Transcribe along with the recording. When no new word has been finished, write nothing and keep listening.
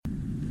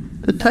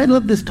The title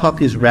of this talk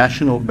is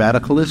Rational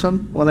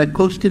Radicalism. When I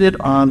posted it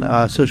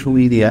on social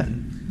media,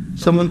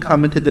 someone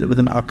commented that it was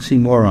an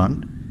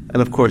oxymoron.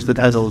 And of course, the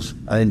title's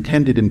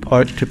intended in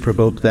part to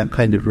provoke that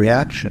kind of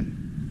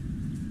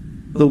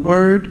reaction. The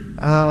word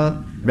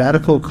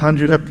radical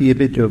conjured up the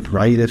image of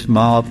riotous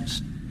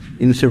mobs,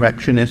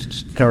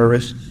 insurrectionists,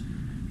 terrorists,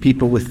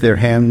 people with their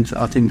hands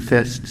up in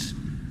fists,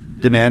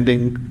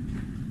 demanding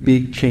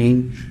big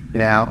change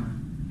now,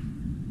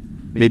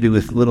 maybe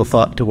with little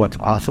thought to what's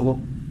possible.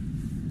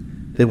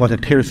 They want to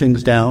tear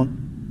things down.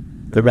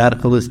 The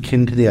radical is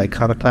kin to the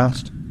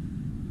iconoclast.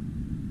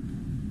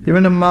 They're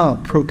in a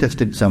mob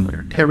protesting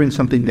somewhere, tearing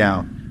something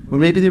down. Or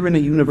maybe they're in a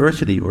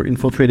university or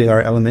infiltrating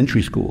our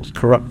elementary schools,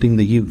 corrupting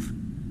the youth,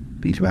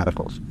 these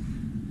radicals.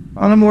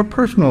 On a more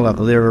personal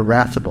level, they're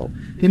irascible.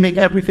 They make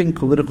everything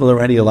political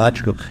or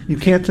ideological. You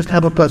can't just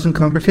have a pleasant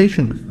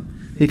conversation with them.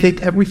 They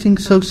take everything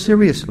so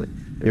seriously.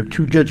 They're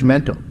too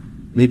judgmental.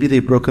 Maybe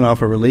they've broken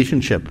off a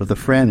relationship with a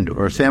friend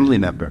or a family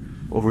member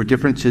over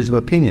differences of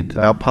opinion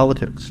about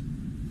politics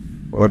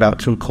or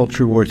about some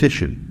culture wars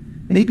issue.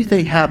 Maybe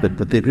they have it,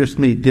 but they've just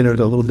made dinner a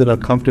little bit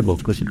uncomfortable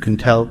because you can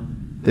tell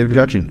they're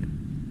judging it.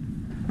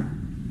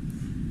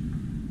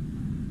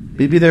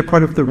 Maybe they're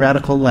part of the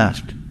radical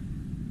left,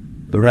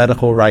 the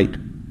radical right,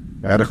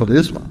 radical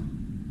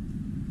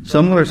Islam.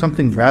 Someone or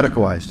something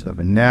radicalized them,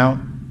 and now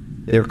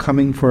they're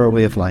coming for a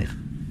way of life.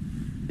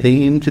 They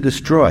aim to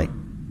destroy.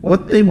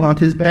 What they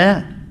want is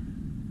bad.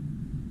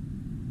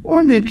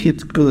 Or maybe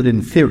it's good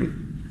in theory,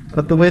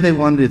 but the way they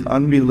want it is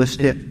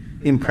unrealistic,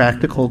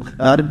 impractical,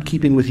 out of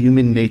keeping with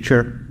human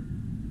nature,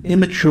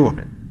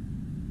 immature.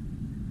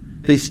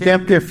 They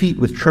stamp their feet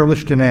with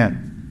churlish demand.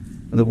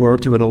 In the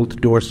words of an old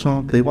Doors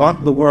song, they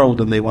want the world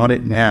and they want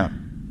it now.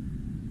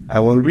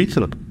 How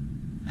unreasonable,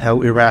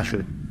 how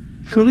irrational.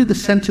 Surely the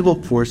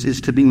sensible course is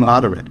to be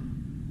moderate,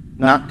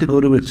 not to go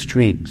to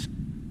extremes.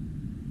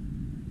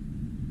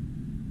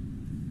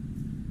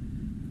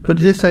 But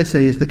this, I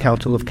say, is the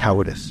counsel of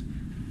cowardice,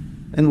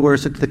 and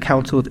worse, it's the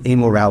counsel of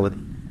amorality.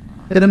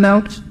 It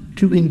amounts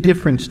to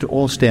indifference to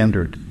all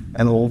standard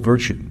and all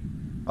virtue,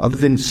 other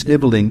than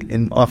sniveling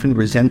and often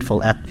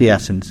resentful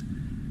acquiescence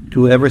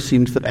to whatever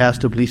seems the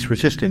path of least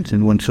resistance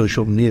in one's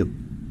social milieu.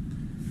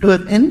 To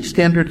have any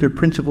standards or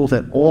principles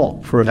at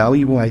all for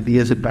evaluating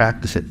ideas and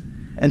practices,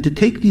 and to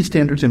take these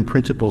standards and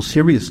principles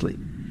seriously,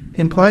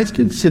 implies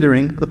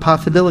considering the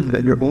possibility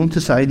that your own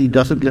society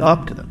doesn't live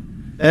up to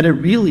them, that it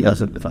really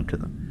doesn't live up to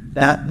them,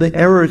 that the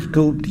errors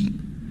go deep,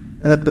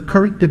 and that the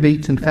current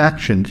debates and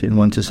factions in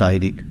one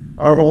society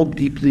are all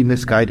deeply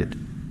misguided.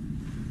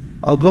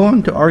 I'll go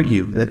on to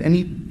argue that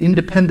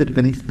independent of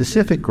any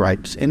specific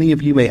gripes any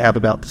of you may have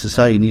about the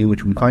society in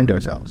which we find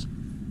ourselves,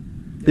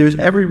 there is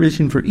every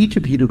reason for each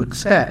of you to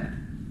accept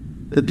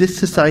that this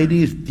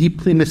society is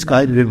deeply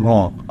misguided and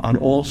wrong on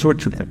all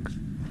sorts of things.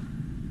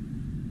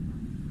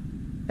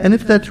 And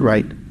if that's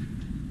right,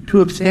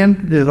 to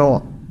abandon it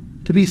all,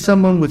 to be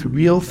someone with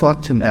real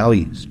thoughts and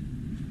values,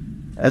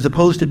 as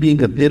opposed to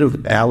being a bit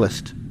of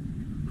ballast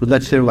who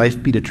lets their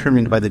life be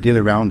determined by the din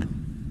around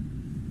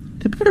them.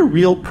 To be a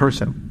real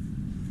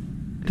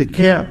person, to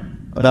care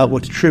about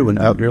what's true and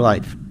about your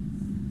life.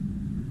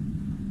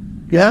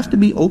 You have to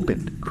be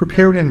open,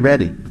 prepared and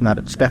ready, not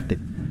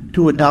expecting,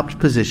 to adopt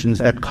positions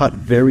that cut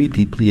very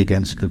deeply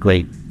against the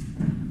grain.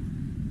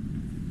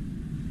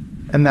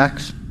 And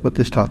that's what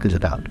this talk is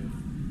about.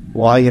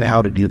 Why and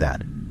how to do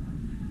that.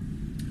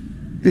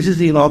 This is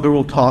the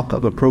inaugural talk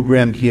of a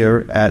program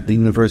here at the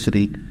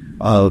University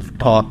of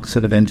talks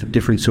and events of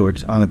different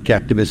sorts on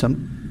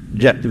objectivism,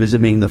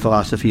 objectivism being the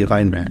philosophy of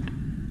Ayn Rand.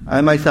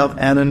 I myself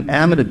am an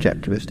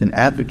objectivist, an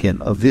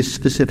advocate of this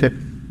specific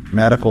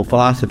radical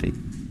philosophy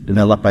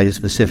developed by a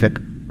specific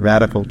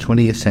radical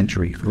 20th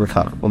century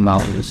philosophical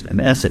novelist and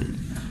essayist.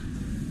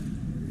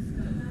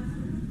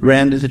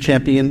 Rand is a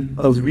champion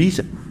of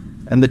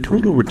reason and the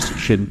total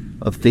rejection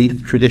of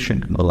faith,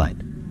 tradition, and the like.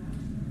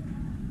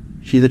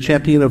 She's a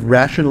champion of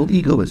rational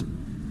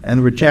egoism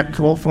and rejects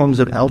all forms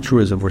of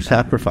altruism or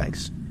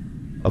sacrifice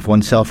of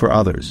oneself or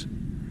others.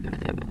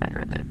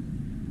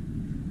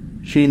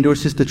 She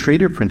endorses the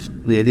trader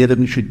principle, the idea that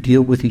we should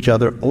deal with each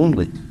other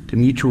only to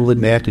mutual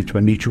advantage by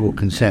mutual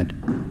consent,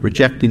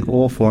 rejecting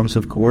all forms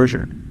of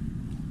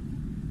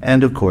coercion.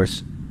 And, of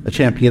course, a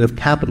champion of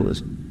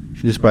capitalism.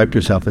 She described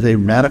herself as a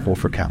radical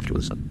for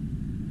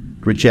capitalism,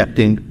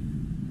 rejecting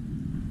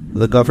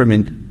the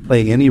government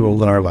playing any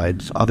role in our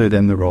lives other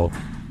than the role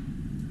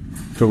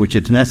for which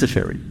it's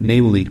necessary,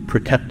 namely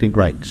protecting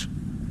rights,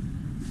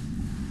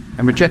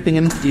 and rejecting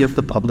any idea of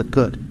the public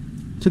good.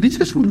 So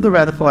these are some of the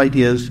radical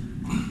ideas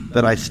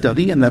that I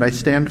study and that I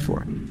stand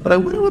for. But I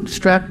want to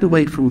abstract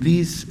away from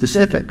these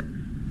specific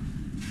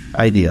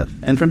ideas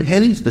and from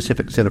any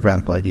specific set of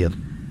radical ideas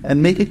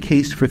and make a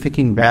case for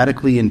thinking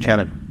radically in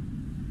general.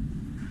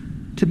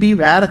 To be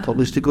radical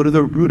is to go to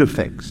the root of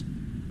things.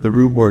 The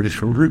root word is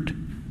from root.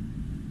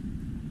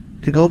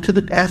 To go to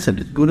the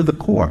essence, to go to the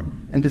core,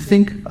 and to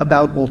think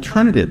about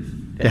alternatives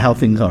to how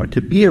things are. To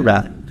be a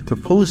radical, to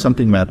propose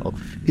something radical,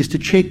 is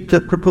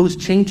to propose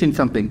changing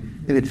something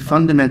in its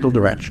fundamental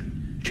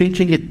direction.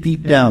 changing it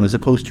deep down as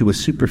opposed to a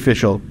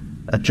superficial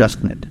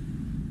adjustment,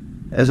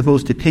 as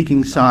opposed to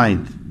taking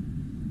sides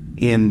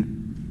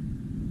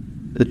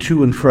in the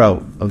to and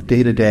fro of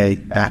day-to-day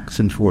backs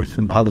and forths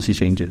and policy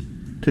changes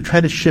to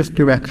try to shift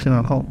direction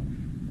on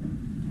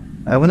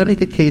home. I want to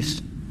make a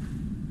case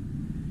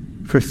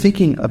for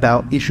thinking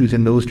about issues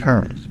in those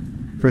terms,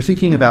 for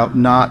thinking about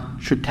not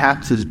should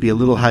taxes be a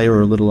little higher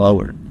or a little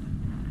lower,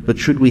 but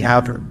should we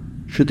have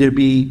them? Should there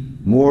be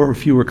more or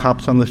fewer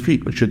cops on the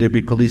street, but should there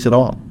be police at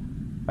all?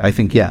 I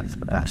think yes,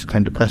 but that's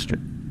kind of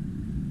question.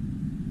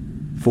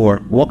 For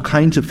what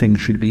kinds of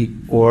things should be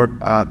or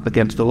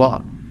against the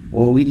law?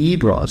 What do we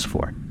need laws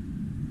for?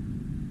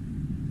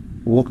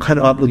 What kind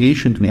of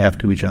obligations we have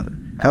to each other?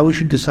 How we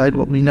should decide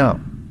what we know?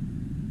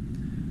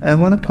 I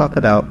want to talk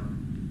about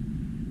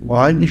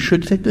why we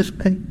should think this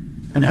way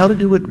and how to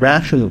do it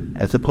rationally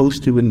as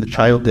opposed to in the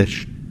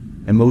childish,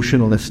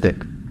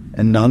 emotionalistic,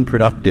 and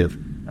non-productive,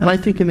 and I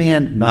think in the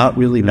end, not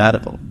really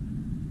radical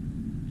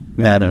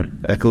manner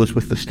that goes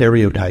with the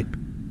stereotype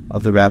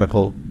of the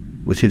radical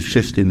with his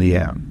fist in the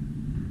air,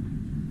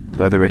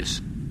 whether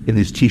it's in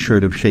his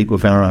T-shirt of Che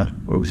Guevara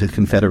or with his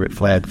Confederate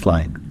flag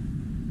flying.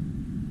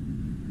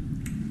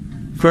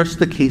 First,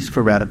 the case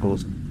for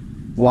radicals.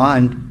 Why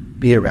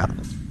be a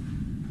radical?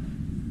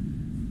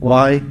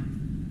 Why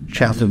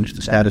challenge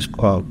the status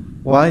quo?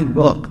 Why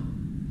look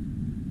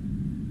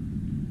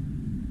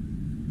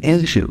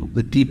into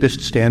the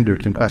deepest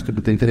standards and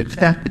practical things and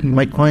expect that you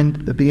might find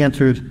that the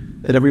answers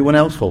that everyone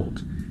else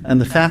holds and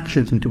the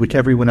factions into which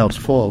everyone else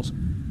falls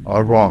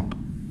are wrong?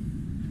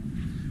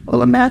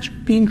 Well,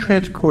 imagine being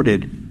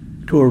transported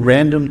to a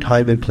random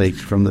time and place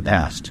from the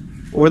past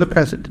or the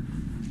present,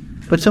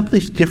 but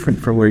someplace different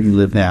from where you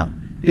live now,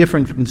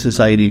 different from the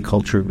society and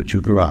culture in which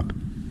you grew up.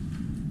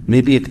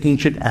 Maybe it's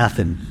ancient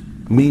Athens,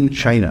 Ming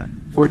China,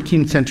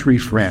 14th century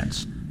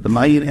France, the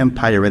Mayan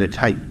Empire at its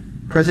height,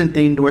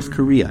 present-day North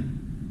Korea,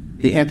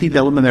 the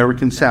antebellum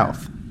American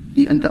South,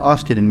 even to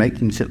Austin in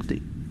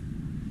 1960.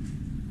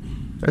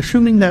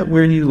 Assuming that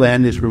where you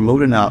land is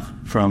remote enough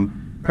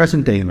from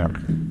present-day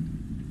America,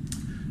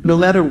 no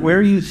matter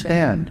where you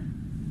stand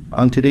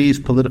on today's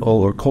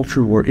political or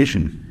culture war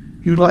issues,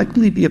 you'd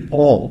likely be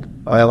appalled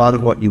by a lot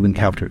of what you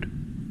encountered,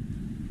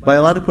 by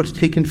a lot of what's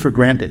taken for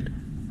granted,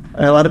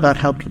 by a lot about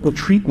how people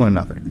treat one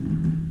another,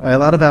 by a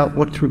lot about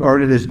what's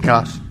regarded as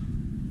just,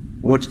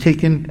 what's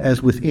taken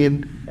as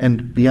within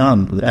and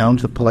beyond the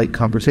bounds of polite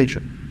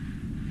conversation.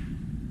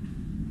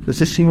 Does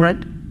this seem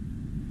right?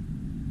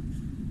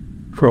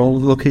 For all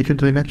of the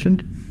locations I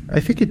mentioned? I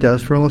think it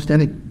does for almost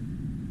any.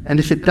 And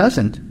if it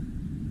doesn't,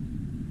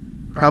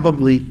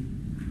 probably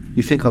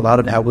you think a lot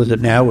of how was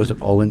it now was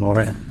appalling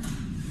already.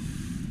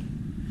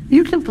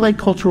 You can play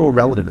cultural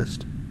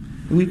relativist.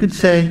 We could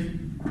say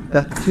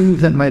that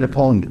things that might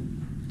appall you,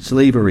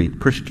 slavery,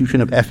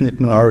 persecution of ethnic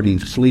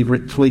minorities,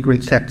 flagrant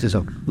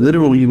sexism,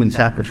 literal human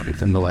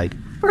sacrifice, and the like,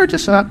 are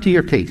just not to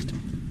your taste.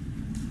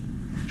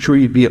 Sure,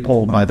 you'd be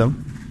appalled by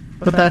them,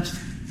 but that's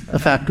a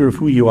factor of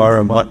who you are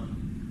and what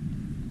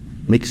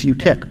makes you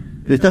tick.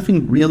 There's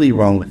nothing really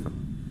wrong with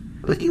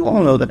them. But you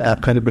all know that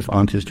that kind of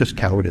response is just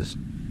cowardice.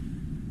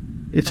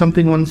 It's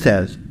something one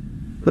says,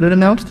 but it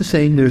amounts to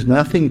saying there's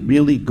nothing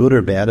really good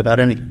or bad about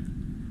any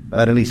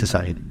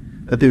society,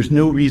 that there's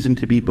no reason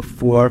to be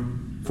for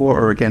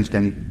or against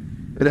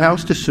anything. It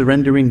amounts to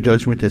surrendering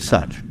judgment as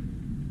such.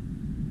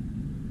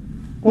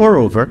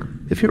 Moreover,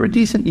 if you're a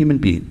decent human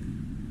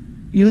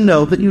being, you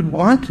know that you'd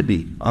want to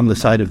be on the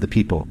side of the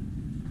people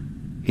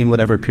in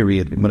whatever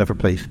period, in whatever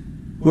place,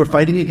 who are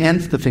fighting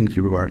against the things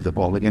you are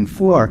appalling and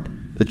for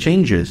the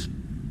changes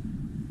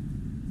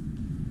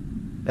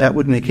that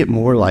would make it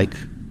more like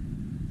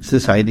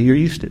society you're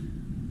used to.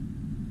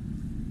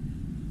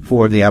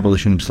 For the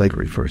abolition of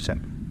slavery, for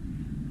example.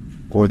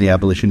 Or the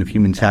abolition of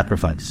human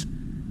sacrifice,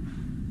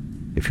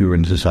 if you were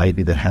in a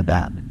society that had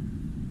that.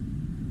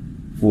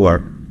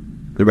 For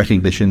the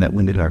recognition that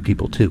women are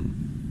people too,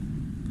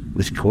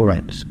 with equal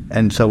rights,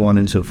 and so on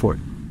and so forth.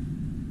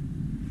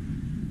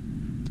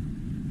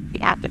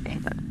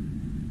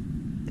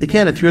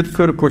 Again, if you're the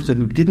sort of person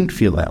who didn't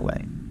feel that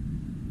way,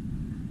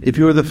 if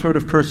you're the sort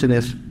of person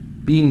as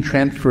being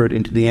transferred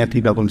into the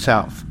antebellum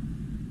South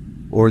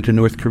or into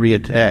North Korea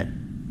today,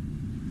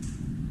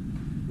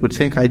 would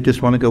think I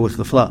just want to go with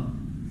the flow.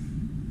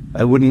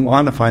 I wouldn't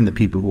want to find the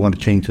people who want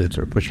to change this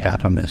or push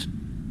back on this.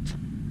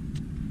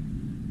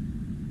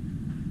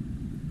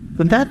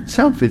 But that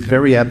itself is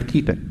very out of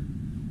keeping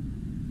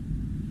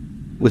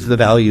with the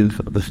values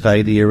of the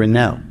society you're in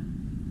now.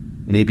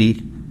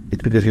 Maybe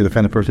it's because you're the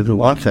kind of person who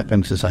wants that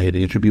kind of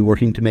society and should be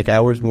working to make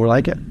ours more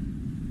like it.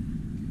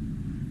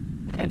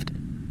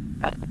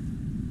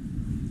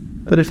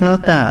 But it's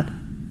not that.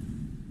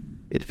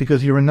 It's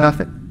because you're a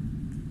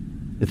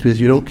nothing. It's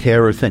because you don't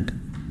care or think.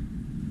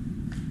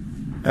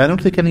 I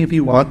don't think any of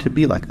you want to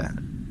be like that.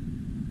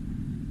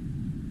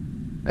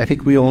 I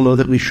think we all know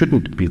that we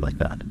shouldn't be like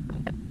that.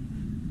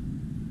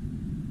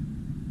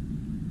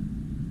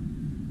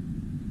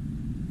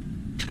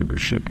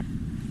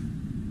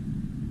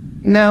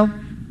 Now,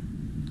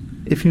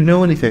 if you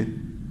know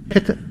anything,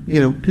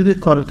 Do the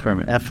thought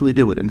experiment. Actually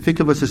do it. And think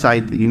of a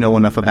society that you know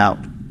enough about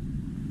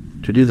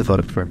to do the thought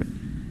experiment.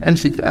 And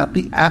think about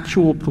the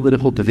actual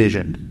political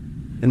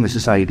division in the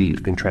society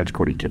you've been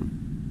transported to.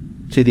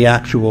 See the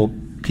actual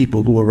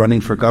people who were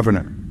running for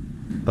governor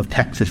of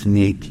Texas in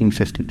the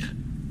 1850s.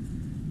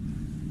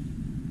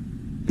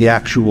 The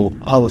actual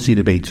policy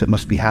debates that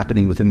must be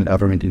happening within the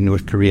government in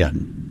North Korea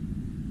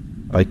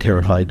by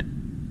terrified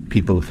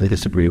people if they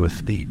disagree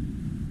with the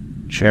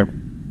chairman.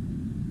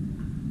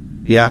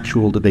 The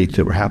actual debates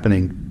that were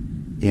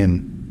happening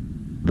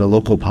in the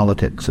local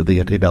politics of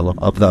the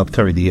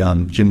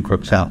Jim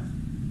Crow South.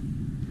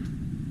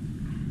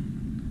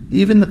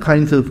 Even the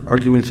kinds of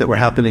arguments that were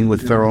happening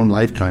with their own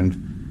lifetimes,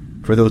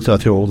 for those of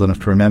us who are old enough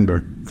to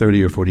remember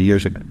 30 or 40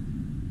 years ago,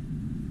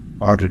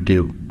 are to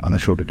do on a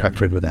shorter time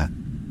frame with that.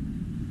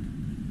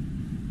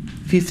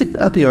 If you think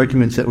about the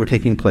arguments that were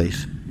taking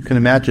place, you can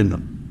imagine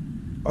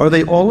them. Are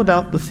they all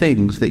about the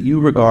things that you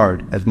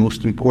regard as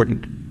most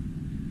important?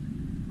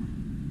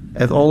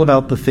 As all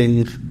about the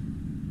things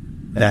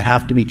that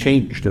have to be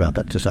changed about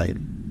that society?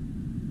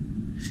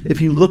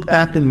 If you look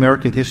back in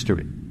American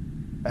history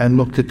and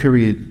look at the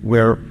period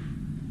where,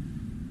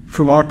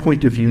 from our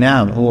point of view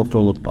now,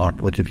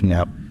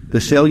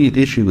 the salient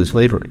issue is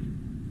slavery.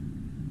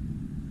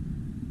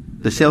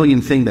 The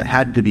salient thing that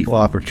had to be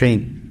fought for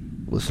change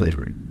was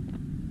slavery.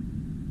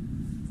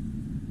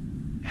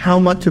 How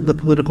much of the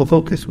political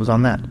focus was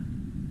on that?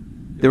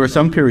 There were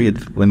some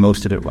periods when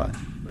most of it was,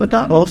 but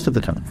not most of the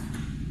time.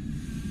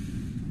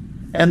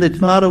 And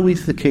it's not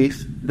always the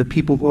case that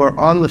people who are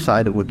on the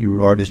side of what you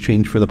regard as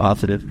change for the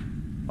positive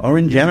are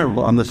in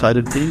general on the side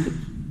of change,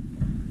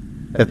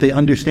 if they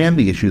understand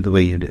the issue the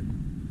way you did.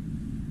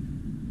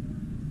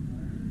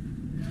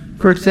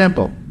 For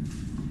example,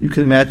 you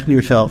can imagine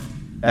yourself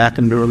back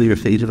in the earlier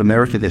stage of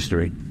American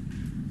history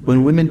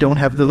when women don't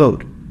have the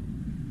vote.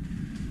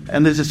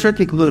 And there's a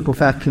certain political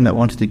faction that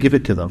wants to give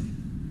it to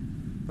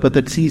them, but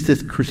that sees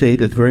this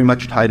crusade as very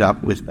much tied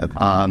up with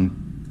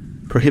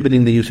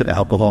prohibiting the use of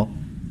alcohol,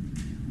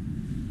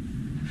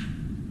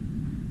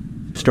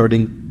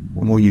 starting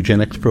more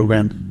eugenics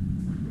programs.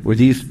 Was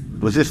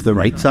this the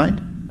right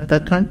side at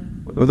that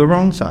time, or the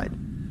wrong side?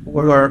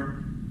 Or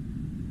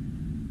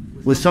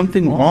was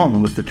something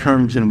wrong with the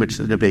terms in which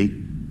the debate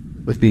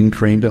was being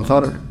framed and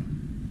thought of?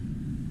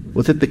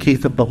 Was it the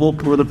case that the whole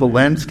political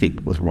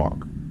landscape was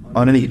wrong?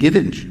 On any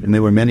given issue, and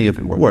there were many of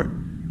them were,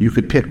 you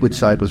could pick which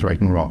side was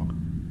right and wrong.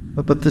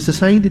 But the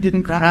society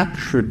didn't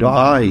crash or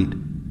died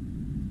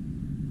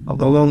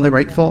along the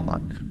right fault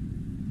lines.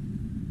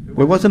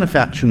 There wasn't a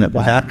faction that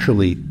was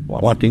actually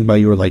wanting by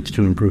your lights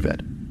to improve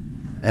it,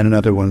 and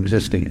another one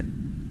resisting it.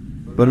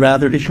 But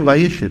rather, issue by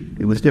issue,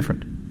 it was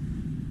different.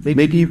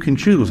 Maybe you can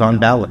choose on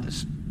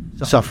balance.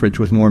 Suffrage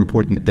was more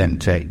important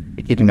than, say,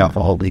 keeping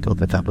alcohol legal,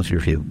 if that was your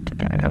view.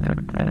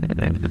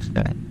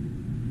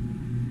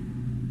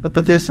 But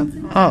there's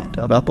something odd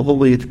about the whole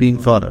way it's being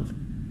thought of.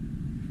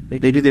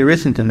 Maybe there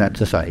isn't in that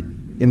society,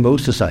 in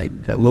most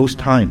societies, at most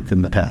times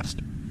in the past.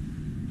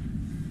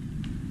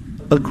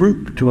 A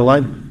group to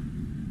align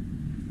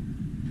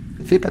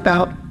with. Think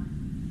about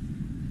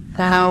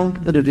how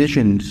the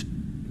divisions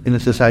in a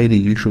society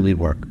usually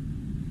work.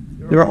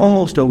 There are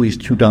almost always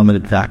two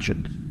dominant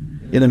factions.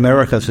 In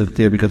America, since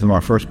there, because of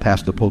our first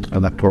past the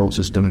electoral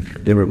system,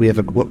 we have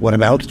what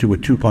amounts to a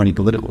two-party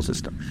political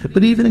system.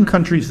 But even in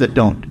countries that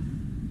don't,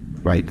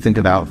 right? Think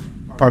about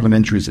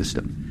parliamentary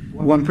system.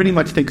 One pretty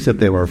much thinks that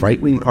there were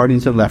right-wing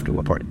parties and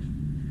left-wing parties.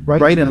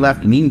 Right and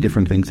left mean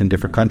different things in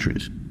different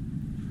countries.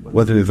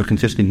 Whether there's a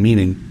consistent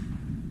meaning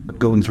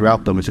going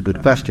throughout them is a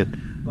good question.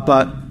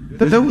 But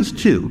those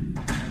two,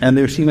 and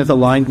they're seen as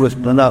aligned with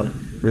one another.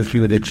 There's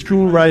the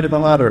extreme right and the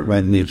moderate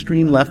right, and the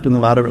extreme left and the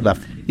moderate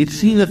left. It's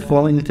seen as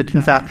falling into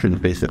two factions,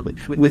 basically,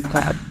 with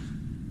that.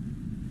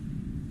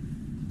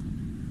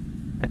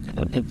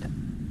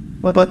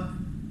 But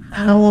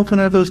how often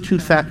are those two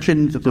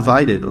factions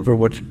divided over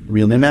what's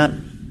really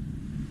matters?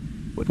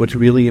 What's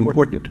really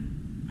important?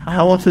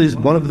 How often is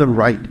one of them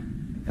right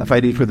and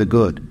fighting for the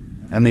good,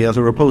 and the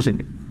other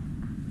opposing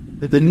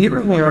it? The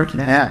nearer we are to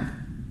that,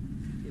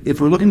 if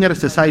we're looking at a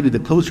society, the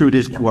closer it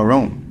is to our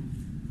own,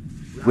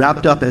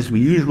 wrapped up as we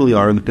usually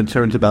are in the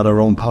concerns about our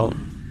own politics,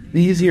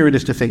 the easier it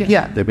is to think,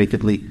 yeah, they're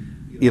basically,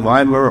 if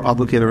I'm a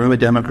Republican or I'm a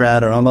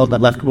Democrat or I'm a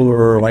left-winger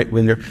or a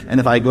right-winger, and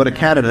if I go to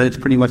Canada, it's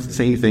pretty much the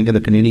same thing, and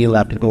the Canadian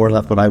left is more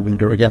left when I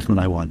win or against when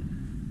I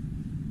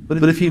won.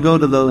 But if you go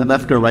to the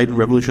left or right in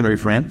revolutionary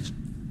France,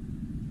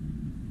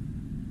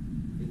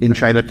 in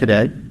China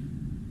today,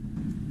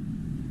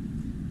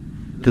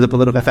 to the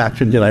political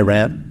factions in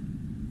Iran,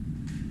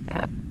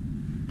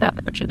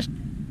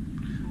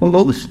 well,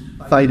 most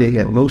fighting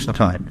at most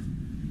times,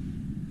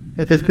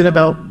 it has been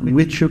about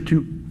which of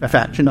two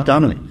factions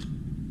dominates.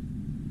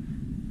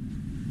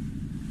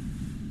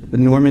 The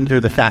Normans are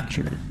the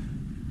faction.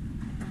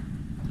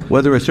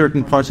 Whether a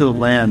certain part of the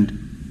land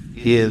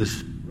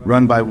is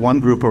run by one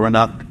group or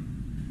another,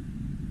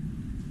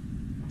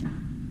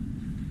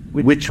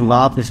 which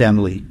mob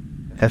assembly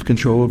has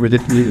control over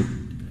this new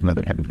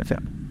another heavy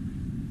assembly.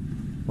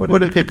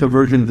 What if it's a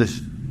version of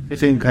this the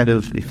same kind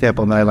of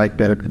example that I like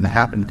better than the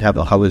happen to have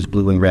the colors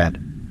blue and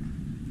red.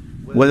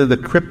 Whether the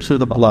Crips or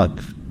the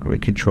Bloods were in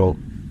control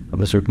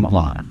of a certain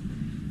lot,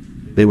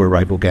 they were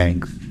rival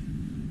gangs.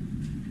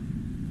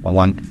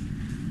 One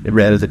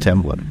red as a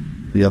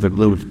template, the other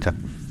blue as a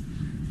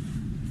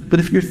template. But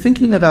if you're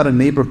thinking about a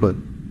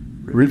neighborhood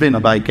riven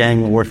by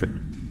gang warfare,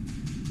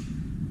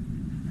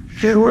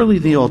 surely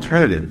the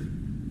alternative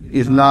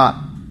is not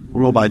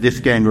rule by this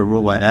gang or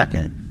rule by that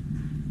gang,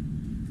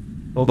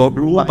 but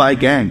rule by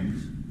gangs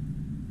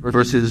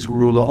versus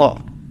rule of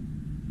law.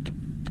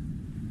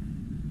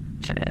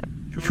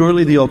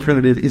 Surely the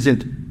alternative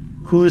isn't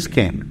whose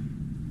gang,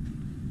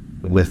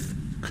 with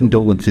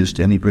condolences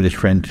to any British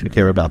friends who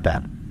care about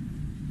that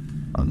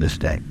on this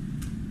day,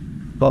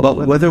 but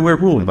whether we're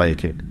ruled by a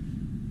king,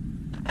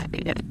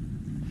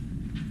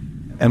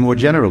 and more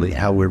generally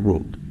how we're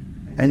ruled.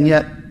 And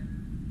yet,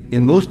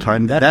 in most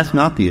times, that's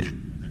not the issue.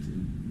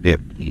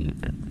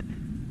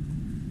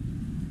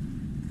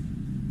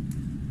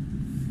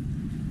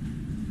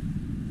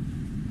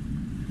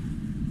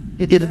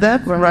 Is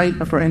that right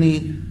for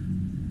any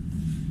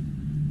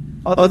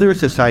other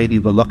society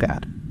to look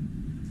at,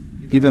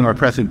 given our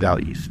present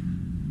values?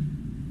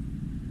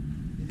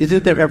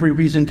 Isn't there every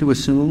reason to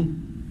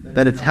assume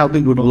that it's how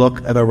we would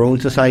look at our own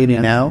society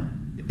now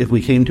if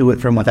we came to it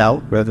from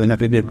without rather than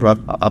having it brought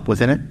up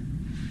within it?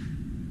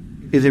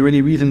 Is there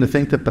any reason to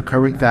think that the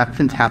current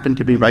factions happen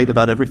to be right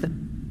about everything?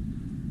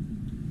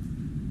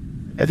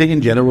 I think in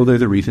general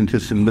there's a reason to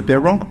assume that they're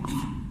wrong.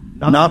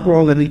 Not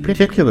wrong in any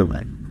particular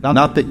way.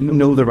 Not that you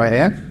know the right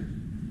answer,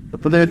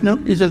 but there's no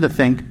reason to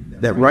think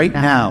that right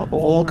now, of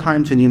all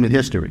times in human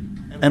history,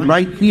 and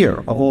right here,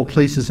 of all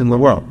places in the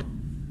world,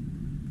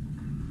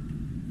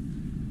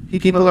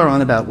 people are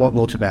on about what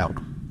it's about.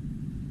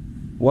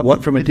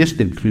 What from a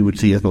distance we would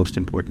see as most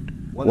important.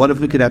 What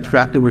if we could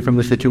abstract away from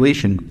the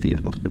situation and see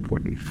as most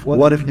important?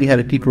 What if we had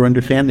a deeper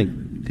understanding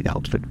of the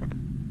outfit?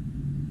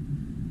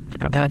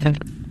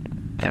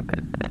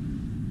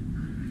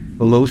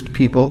 Most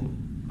people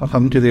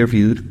come to their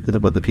views because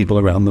of what the people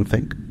around them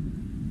think.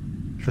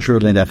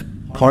 Surely that's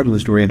part of the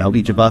story and how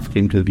each of us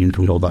came to the views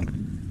we hold on.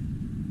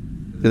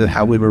 Because of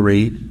how we were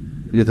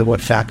raised, because of what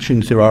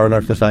factions there are in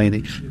our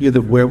society, because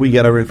of where we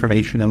get our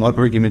information and what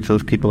arguments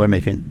those people are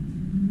making.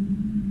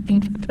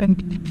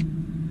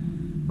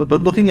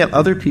 But looking at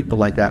other people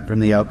like that from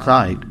the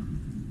outside,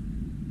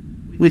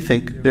 we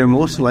think they're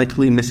most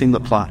likely missing the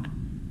plot.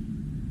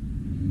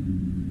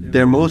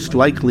 They're most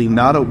likely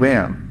not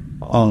aware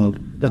of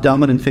the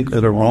dominant things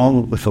that are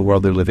wrong with the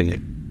world they're living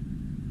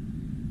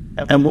in,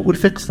 and what would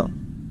fix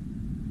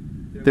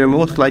them. They're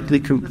most likely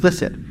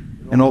complicit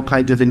in all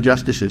kinds of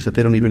injustices that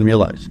they don't even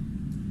realize,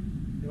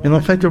 in all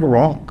kinds of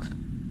wrongs,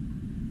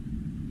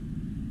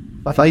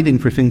 fighting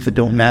for things that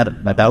don't matter,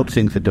 about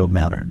things that don't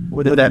matter,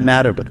 or that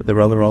matter but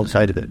they're on the wrong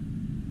side of it,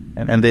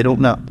 and they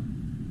don't know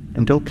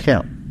and don't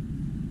care.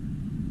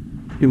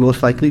 You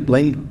most likely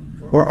blame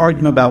or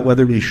argue about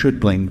whether we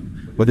should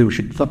blame, whether we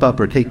should flip up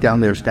or take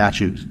down their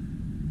statues,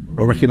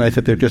 or recognize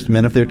that they're just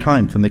men of their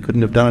times and they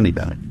couldn't have done any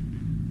better.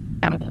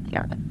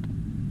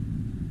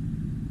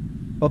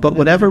 But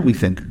whatever we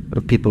think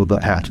of people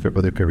that past or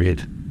other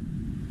periods,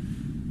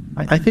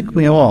 I think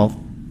we all,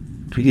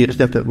 to the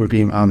extent that we're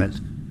being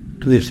honest,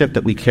 to the extent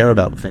that we care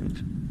about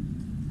things,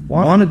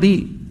 want to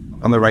be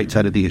on the right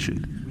side of the issue.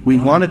 We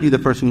want to be the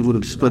person who would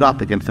have stood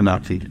up against the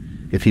Nazis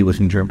if he was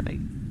in Germany,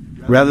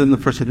 rather than the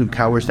person who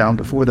cowers down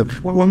before them,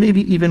 or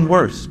maybe even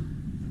worse,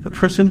 the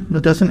person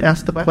who doesn't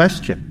ask the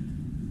question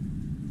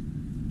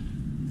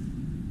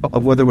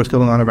of whether what's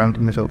going on around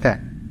him is okay,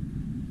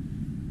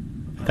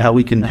 how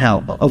we can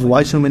help, of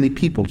why so many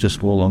people just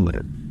go along with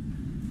it.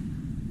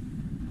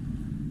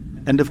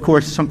 And of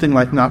course, something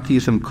like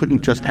Nazism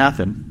couldn't just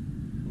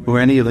happen, or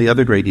any of the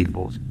other great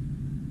evils,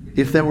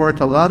 if there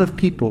weren't a lot of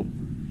people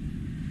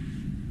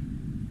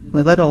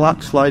who let a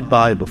lot slide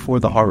by before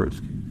the horrors.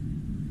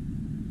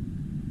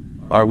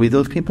 Are we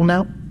those people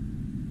now?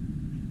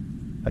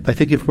 I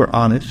think if we're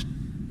honest,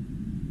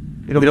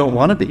 we don't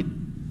want to be.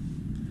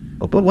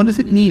 But what does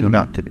it mean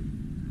not to be?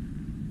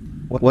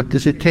 What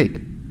does it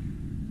take?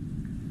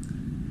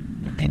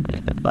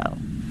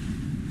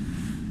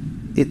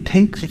 It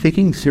takes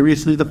taking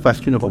seriously the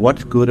question of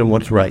what's good and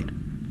what's right.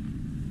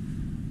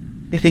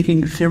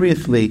 Taking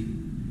seriously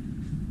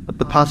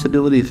the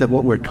possibilities that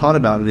what we're taught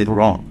about is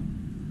wrong.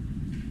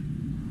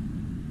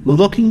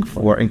 Looking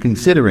for and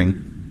considering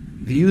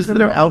views that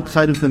are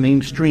outside of the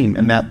mainstream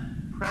and that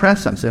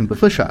press us and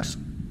push us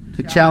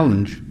to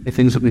challenge the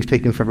things that we've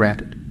taken for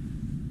granted.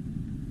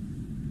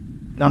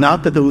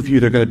 Not that those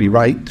views are going to be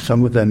right,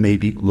 some of them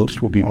maybe,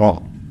 most will be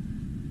wrong.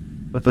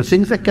 But the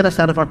things that get us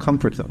out of our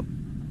comfort zone.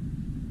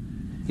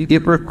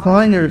 It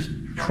requires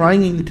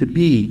trying to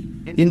be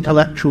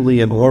intellectually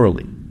and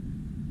morally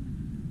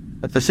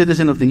a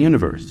citizen of the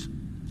universe,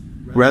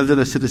 rather than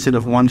a citizen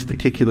of one's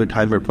particular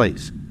time or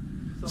place.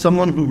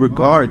 Someone who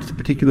regards the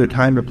particular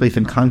time or place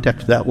and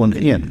context that one's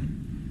in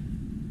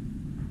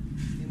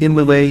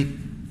the way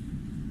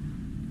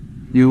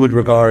you would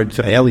regard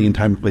the alien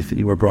time or place that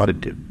you were brought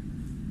into.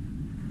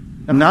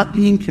 not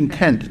being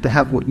content to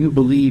have what you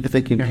believe,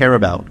 think, and care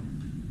about,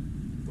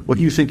 what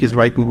you think is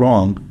right and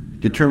wrong,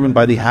 determined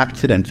by the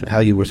accidents of how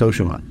you were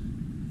socialized.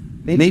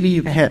 Maybe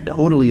you can't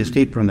totally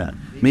escape from that.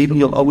 Maybe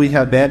you'll always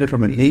have bad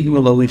from it. Maybe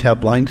you'll always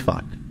have blind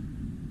spots.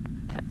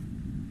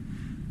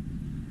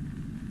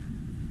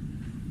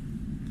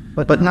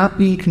 But not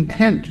being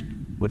content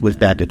with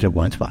bad and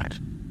blind spots.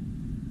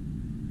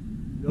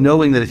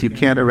 Knowing that if you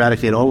can't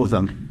eradicate all of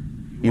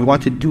them, you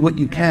want to do what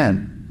you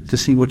can to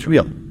see what's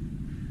real,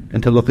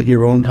 and to look at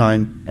your own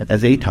time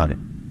as a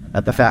time,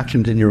 at the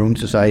factions in your own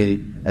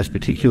society as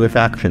particular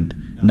factions,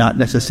 not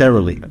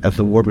necessarily as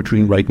the war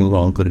between right and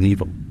wrong, good and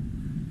evil.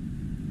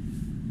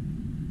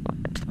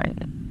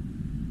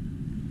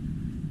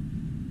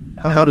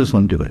 How does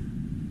one do it?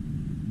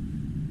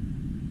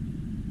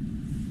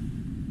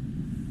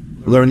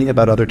 Learning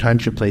about other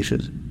times and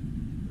places,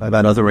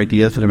 about other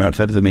ideas that are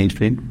outside of the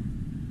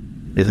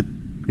mainstream is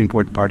an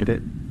important part of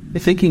it.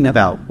 Thinking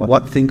about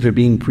what things are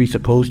being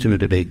presupposed in a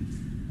debate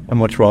and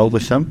what's wrong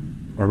with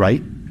some or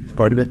right is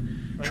part of it.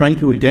 Trying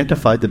to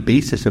identify the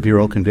basis of your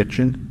own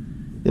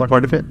conviction is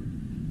part of it.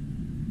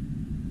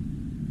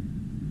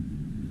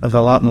 There's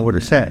a lot more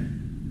to say.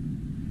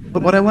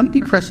 But what I want to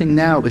be pressing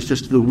now is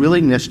just the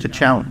willingness to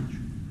challenge.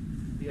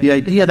 The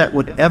idea that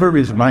whatever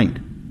is right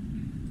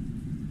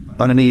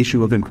on any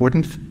issue of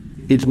importance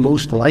is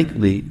most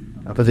likely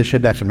a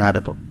position that's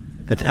radical,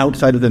 that's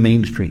outside of the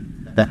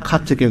mainstream, that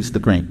cuts against the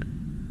grain.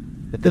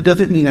 That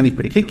doesn't mean any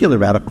particular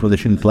radical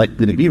position is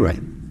likely to be right.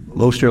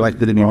 Most are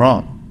likely to be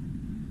wrong.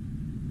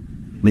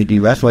 Maybe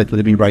less likely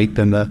to be right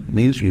than the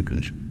mainstream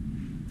position.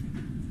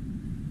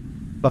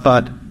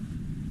 But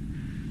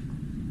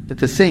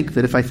to think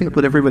that if I think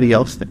what everybody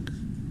else thinks,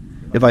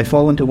 if I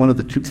fall into one of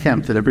the two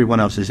camps that everyone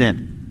else is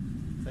in,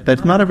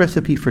 that's not a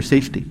recipe for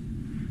safety.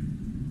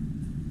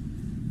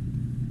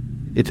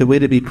 It's a way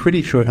to be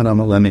pretty sure that I'm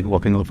a lemming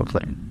walking over a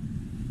plane.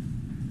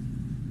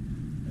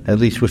 At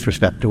least with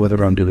respect to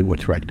whether I'm doing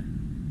what's right.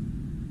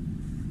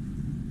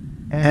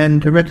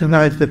 And to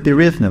recognize that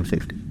there is no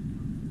safety.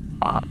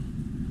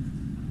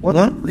 One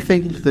of the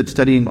things that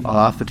studying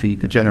philosophy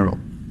in general,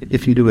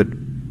 if you do it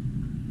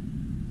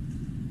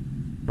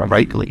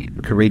rightly,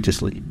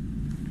 courageously,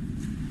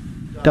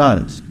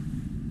 does,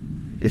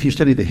 if you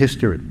study the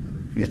history,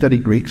 you study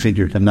Greek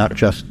figures and not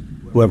just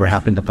whoever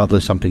happened to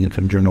publish something in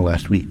some journal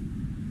last week,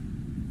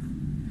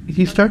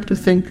 you start to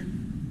think,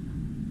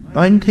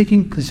 I'm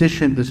taking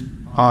positions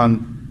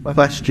on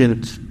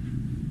questions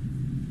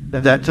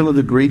that some of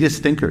the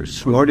greatest thinkers,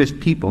 smartest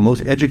people,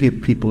 most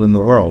educated people in the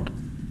world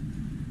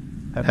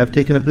have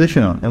taken a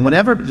position on. And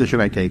whatever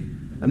position I take,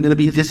 I'm going to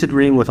be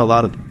disagreeing with a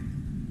lot of them.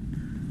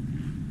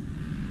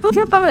 How do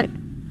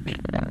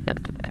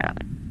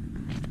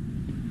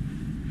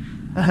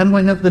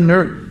I have the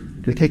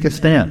nerve to take a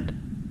stand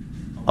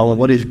on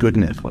what is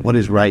goodness, what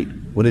is right,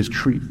 what is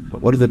truth,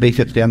 what are the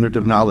basic standards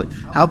of knowledge?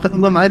 How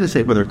am I to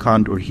say whether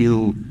Kant or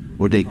Hume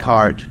or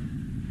Descartes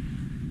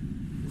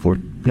or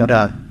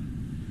Derrida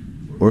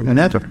or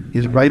whoever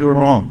is right or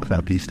wrong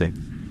about these things?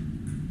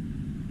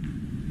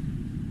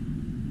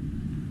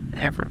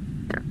 Never.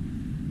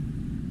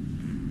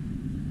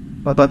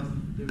 But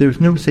there's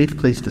no safe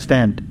place to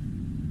stand.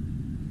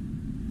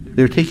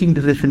 They're taking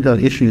positions on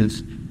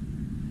issues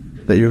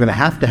that you're going to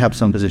have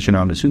some position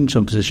on, assume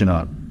some position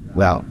on.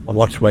 Well,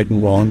 what's right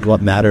and wrong,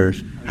 what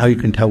matters, how you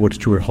can tell what's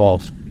true or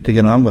false to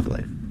get on with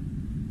life.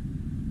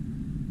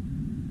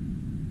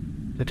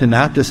 To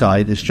not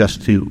decide is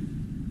just to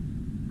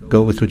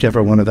go with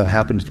whichever one of them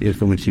happens to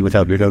influence you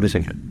without you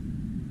noticing it.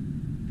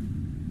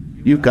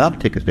 You've got to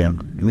take a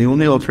stand. And the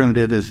only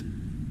alternative is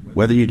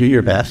whether you do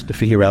your best to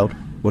figure out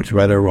what's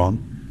right or wrong,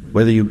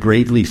 whether you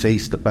bravely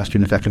face the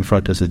question that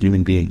confronts us as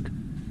human beings,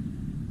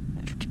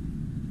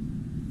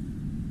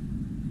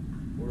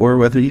 or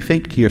whether you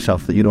think to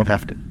yourself that you don't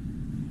have to.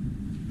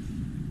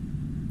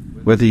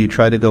 Whether you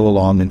try to go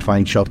along and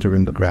find shelter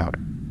in the crowd.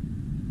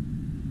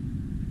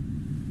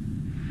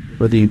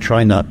 Whether you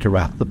try not to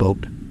rock the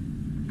boat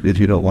because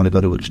you don't want to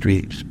go to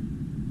extremes.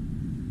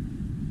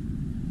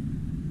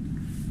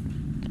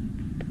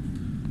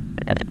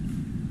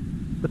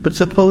 But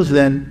suppose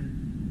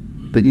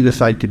then that you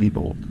decide to be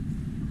bold.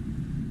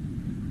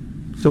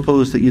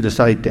 Suppose that you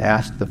decide to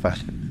ask the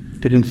question,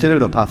 to consider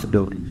the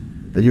possibility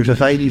that your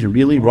society is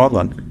really wrong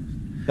on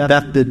things,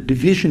 that the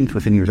divisions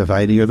within your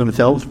society are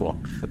themselves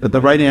wrong, that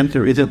the right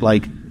answer isn't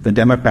like the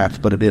Democrats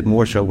but a bit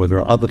more so, or the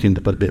Republicans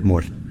but a bit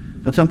more so,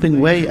 but something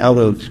way out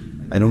of,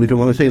 I don't even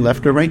want to say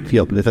left or right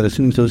field, because that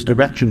assumes those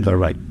directions are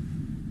right.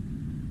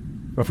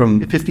 Or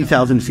from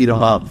 50,000 feet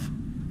above,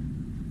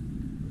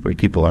 where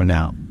people are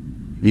now,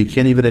 you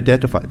can't even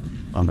identify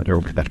on the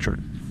neural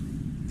spectrum.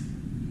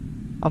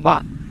 A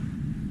lot.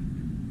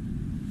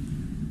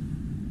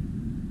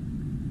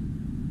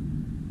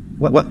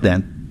 What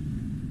then?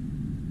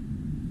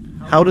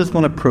 How does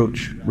one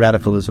approach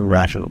radicalism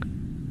rationally?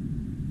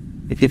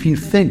 If you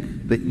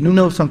think that you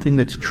know something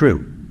that's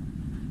true,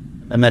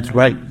 and that's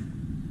right,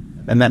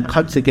 and that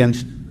cuts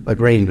against the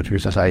grain of your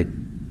society,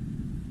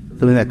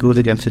 something that goes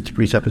against its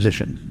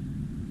presuppositions,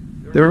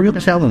 there are real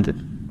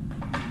challenges.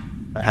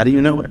 How do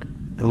you know it?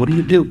 And what do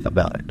you do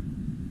about it?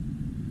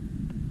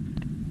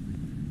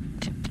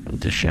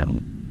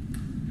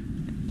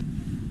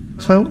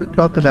 So I want to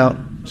talk about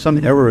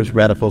some errors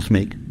radicals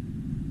make.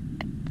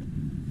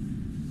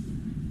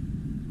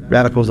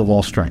 Radicals of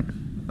all strength.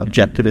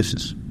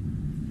 Objectivists,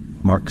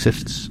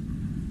 Marxists,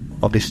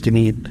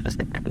 Augustinians.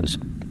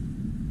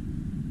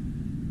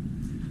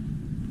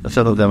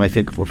 Some of them I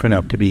think will turn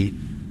out to be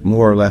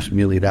more or less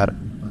merely radical.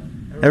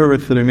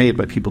 Errors that are made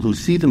by people who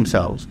see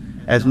themselves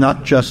as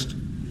not just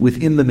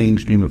within the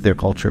mainstream of their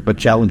culture, but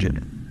challenging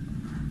it.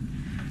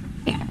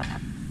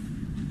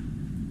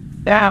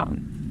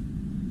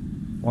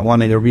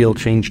 Wanting a real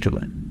change to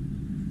it.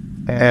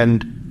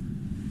 And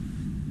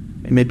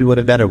maybe what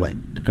a better way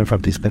to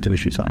confront these kinds of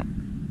issues are.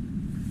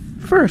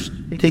 First,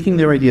 taking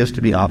their ideas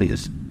to be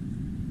obvious.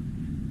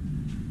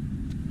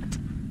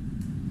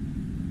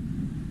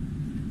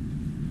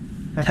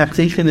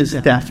 Taxation is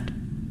theft.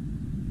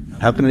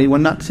 How can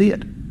anyone not see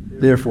it?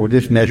 Therefore,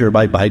 this measure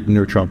by Biden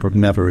or Trump or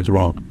whomever is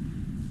wrong.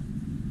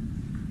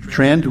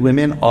 Trans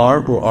women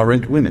are or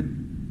aren't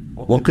women.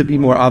 What could be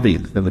more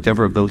obvious than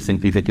whichever of those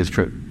things you think is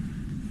true?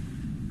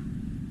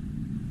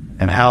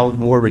 And how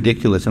more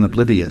ridiculous and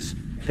oblivious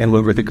can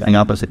whoever thinks the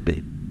opposite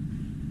be?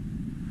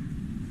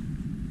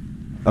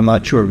 I'm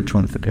not sure which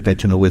one is the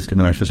conventional wisdom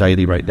in our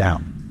society right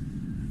now,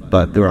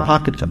 but there are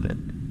pockets of it.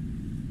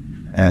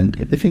 And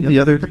I think the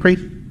other great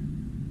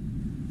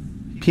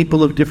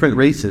people of different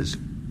races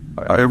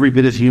are every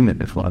bit as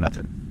human as one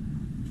another.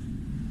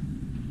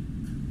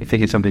 I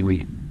think it's something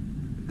we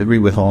agree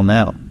with all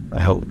now,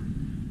 I hope.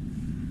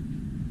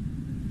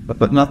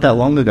 But not that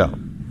long ago,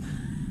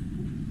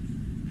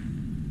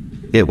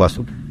 it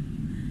wasn't.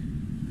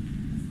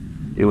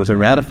 It was a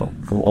radical,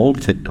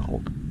 old thing to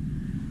hold.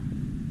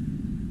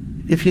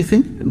 If you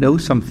think you know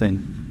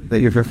something that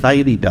your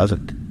society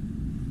doesn't,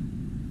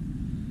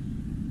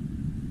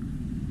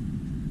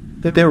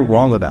 that they're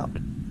wrong about,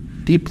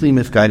 deeply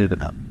misguided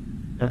about,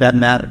 that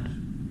matters.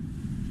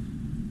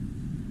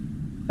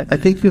 I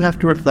think you have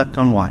to reflect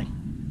on why.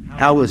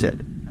 How is it?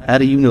 How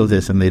do you know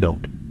this and they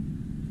don't?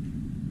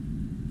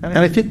 And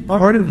I think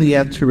part of the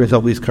answer is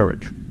always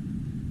courage,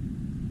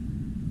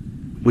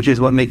 which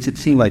is what makes it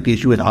seem like the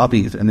issue is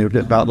obvious and they're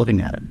about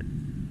looking at it.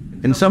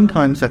 And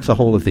sometimes that's the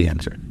whole of the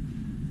answer.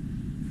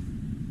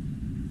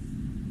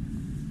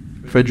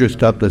 Frederick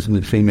Douglass, in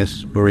his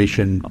famous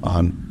oration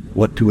on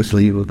what to a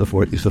slave is the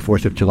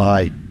 4th of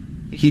July,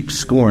 heaps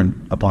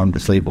scorn upon the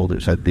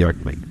slaveholders at the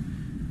argument.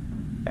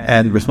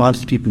 And in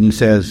response to people who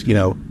says,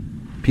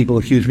 people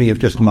accuse me of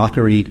just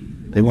mockery,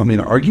 they want me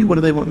to argue? What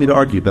do they want me to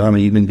argue? That I'm a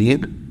human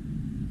being?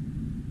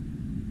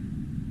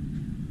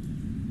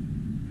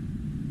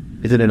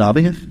 Isn't it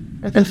obvious?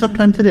 And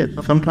sometimes it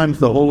is. Sometimes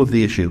the whole of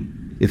the issue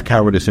is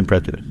cowardice and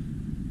prejudice.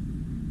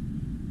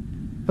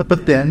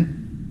 But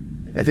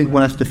then, I think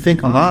one has to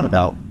think a lot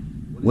about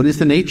what is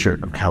the nature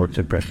of cowardice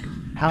and prejudice.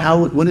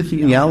 What is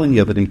the reality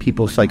of it in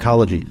people's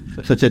psychology,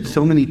 such that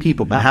so many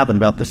people happen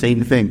about the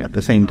same thing at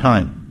the same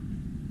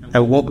time?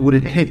 And what would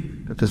it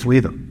take to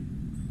persuade them?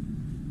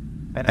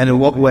 And in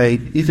what way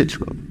is it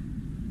true?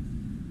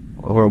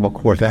 Or what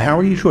course? And how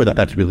are you sure that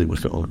that's really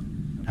what's going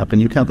on? How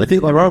can you tell? I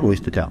think there are ways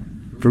to tell.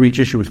 For each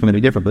issue, it's going to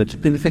be different, but it's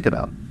something to think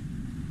about.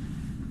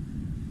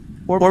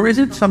 Or is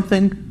it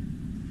something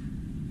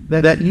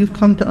that you've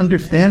come to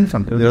understand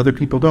something that other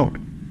people don't?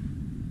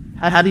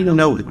 How do you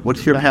know it?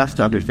 What's your path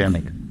to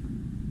understanding it?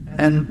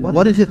 And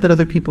what is it that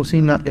other people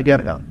seem not to get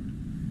about?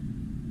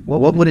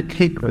 What would it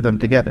take for them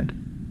to get it?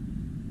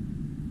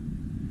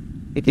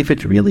 If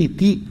it's really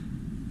deep,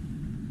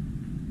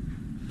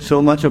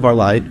 so much of our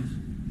lives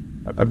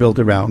are built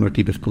around our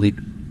deepest belief.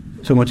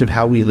 So much of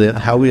how we live,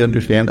 how we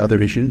understand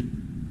other issues,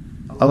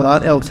 a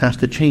lot else has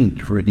to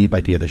change for a deep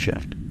idea to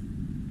shift.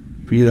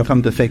 For you to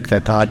come to think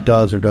that God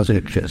does or doesn't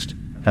exist,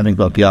 having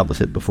felt the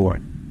opposite before.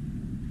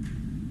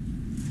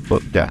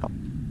 But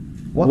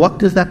what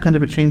does that kind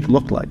of a change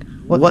look like?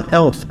 What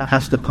else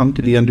has to come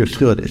to be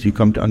understood as you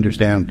come to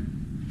understand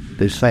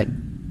this thing,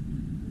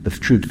 this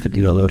truth that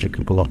theologians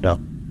can pull out?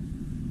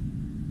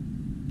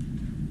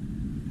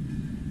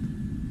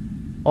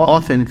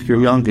 Often, if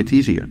you're young, it's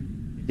easier.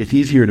 It's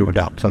easier to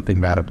adopt something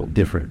radical,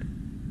 different,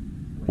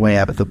 way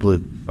out of the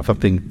blue, or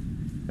something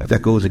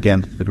that goes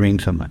against the grain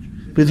so much.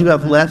 Because you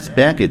have less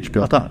baggage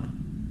built up.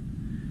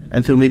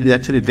 And so maybe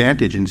that's an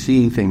advantage in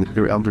seeing things that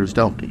your elders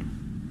don't.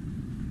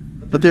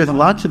 But there's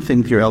lots of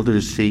things your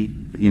elders see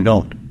that you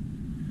don't.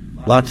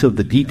 Lots of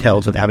the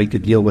details of having to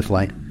deal with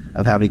life,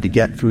 of having to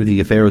get through the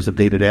affairs of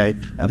day-to-day,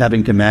 of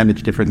having to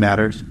manage different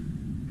matters.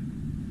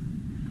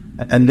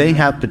 And they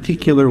have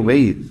particular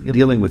ways of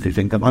dealing with these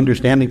things, of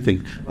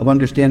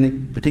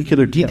understanding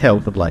particular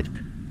details of life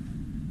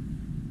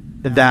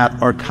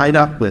that are tied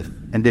up with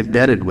and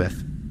embedded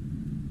with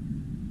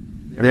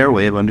their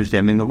way of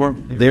understanding the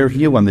world, their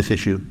view on this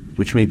issue,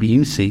 which maybe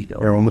you see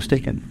or are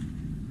mistaken.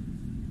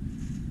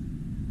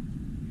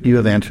 Do you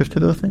have answers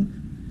to those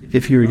things?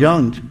 If you're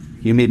young,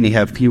 you maybe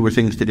have fewer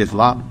things to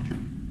dislodge,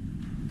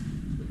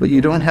 but you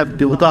don't have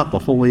built up a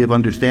whole way of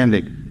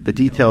understanding the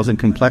details and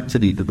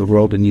complexities of the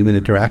world and human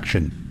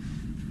interaction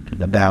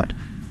about.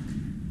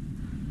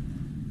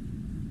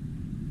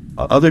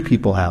 other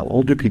people have,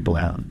 older people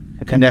have,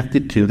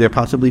 connected to their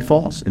possibly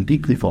false and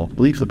deeply false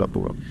beliefs about the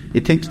world.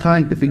 It takes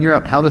time to figure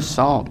out how to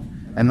solve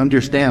and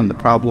understand the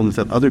problems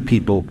that other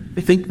people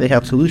think they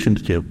have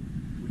solutions to,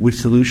 which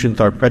solutions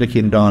are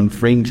predicated on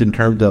frames in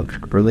terms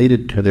of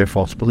related to their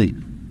false belief.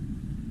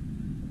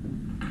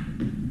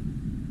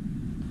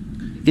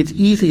 It's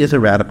easy as a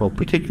radical,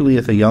 particularly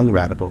as a young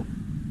radical,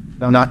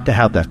 not to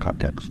have that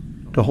context,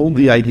 to hold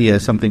the idea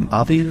as something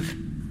obvious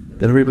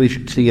that everybody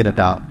should see and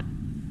adopt,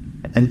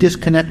 and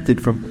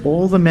disconnected from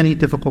all the many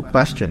difficult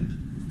questions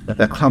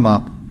that come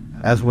up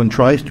as one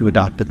tries to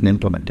adopt it and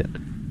implement it,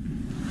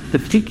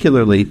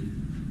 particularly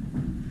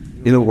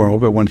in a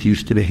world where one's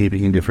used to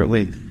behaving in different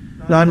ways.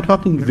 Now, I'm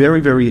talking very,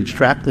 very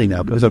abstractly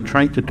now because I'm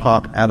trying to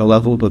talk at a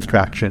level of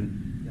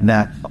abstraction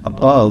that's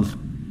above,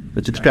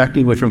 that's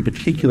abstracting away from a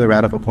particular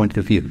radical point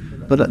of view.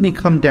 But let me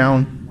come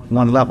down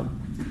one level.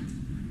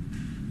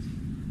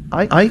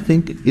 I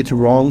think it's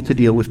wrong to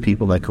deal with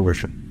people like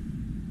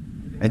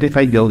coercion. And if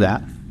I know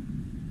that,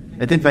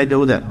 and if I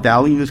know that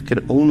values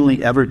can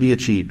only ever be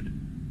achieved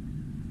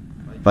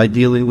by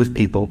dealing with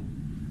people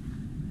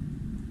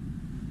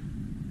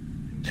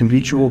to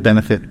mutual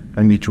benefit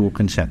and mutual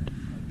consent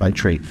by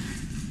trade,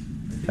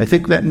 I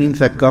think that means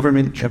that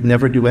government should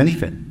never do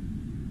anything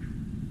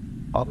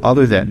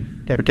other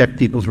than to protect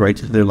people's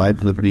rights to their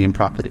lives, liberty, and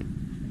property.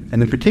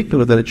 And in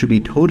particular, that it should be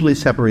totally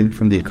separated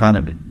from the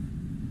economy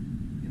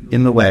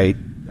in the way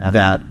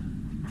that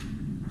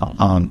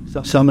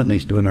some, at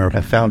least, in our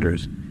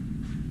founders,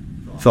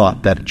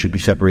 thought that it should be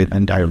separated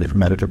entirely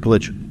from editor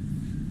religion.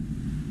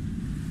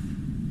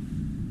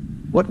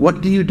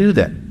 What do you do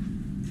then?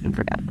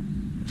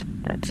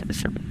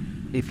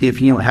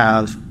 If you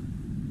have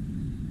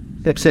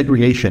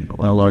segregation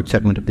on a large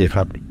segment of the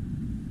economy,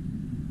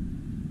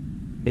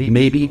 it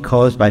may be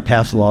caused by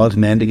past laws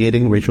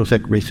mandating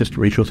racist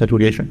racial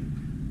segregation.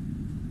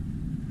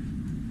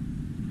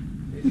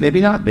 Maybe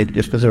not, maybe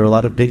just because there are a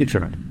lot of bigots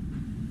around.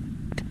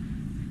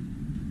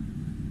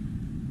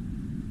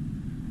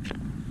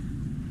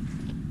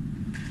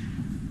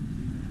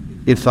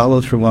 It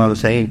follows from what I was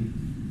saying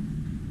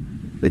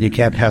that you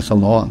can't pass a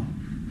law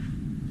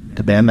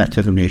to ban that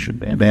segregation,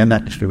 ban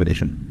that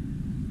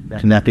discrimination.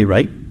 Can that be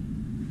right?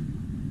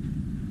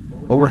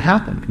 What would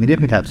happen if we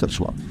didn't have such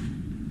laws?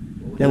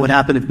 Then what would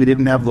happen if we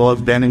didn't have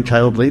laws banning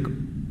child labor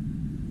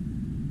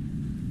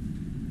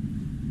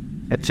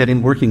and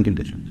setting working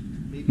conditions?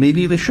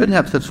 Maybe we should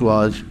have such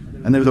laws,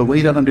 and there's a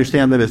way to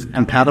understand that it's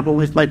compatible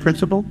with my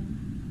principle,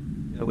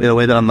 in a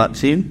way that I'm not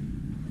seeing,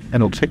 and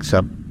it'll fix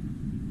some.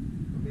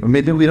 Or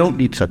maybe we don't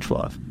need such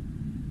laws.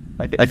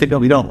 I think that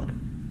we don't.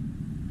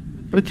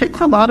 But it takes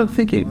a lot of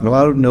thinking, a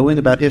lot of knowing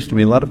about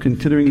history, a lot of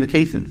considering the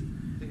cases.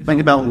 Think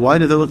about why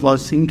do those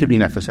laws seem to be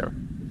necessary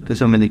to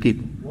so many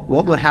people?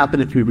 What would happen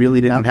if we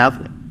really didn't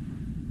have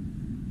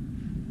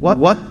them?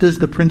 What does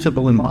the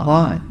principle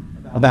imply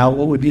about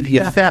what would be the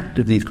effect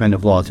of these kind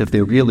of laws if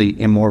they're really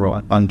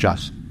immoral,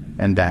 unjust,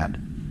 and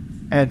bad?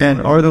 And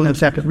are those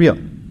effects real?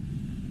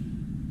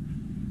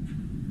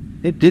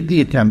 It did the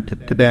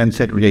attempt to ban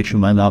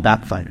segregation by law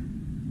backfire.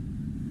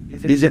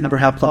 Is it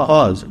perhaps the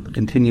cause of the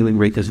continuing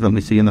racism we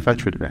see in the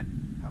country today?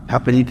 How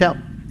can you tell?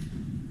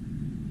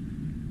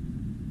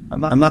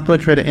 I'm not going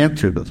to try to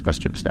answer those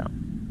questions now.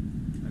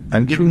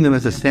 I'm giving them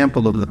as a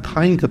sample of the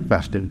kinds of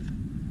questions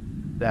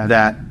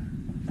that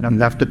I'm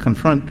have to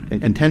confront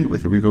and contend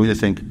with. We're going to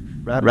think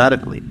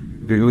radically.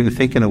 We're going to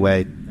think in a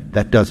way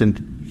that doesn't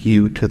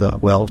hew to the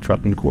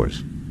well-trodden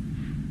course.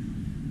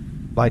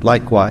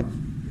 Likewise,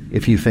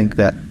 if you think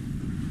that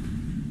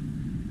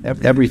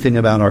everything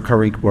about our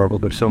current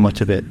world, or so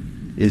much of it,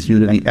 is due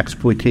to the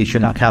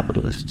exploitation of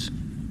capitalists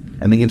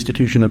and the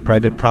institution of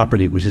private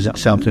property, which is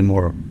sound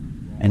immoral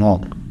and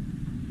all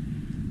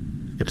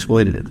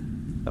exploitative.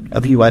 A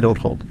view I don't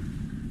hold.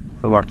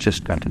 The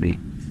Marxist got to be.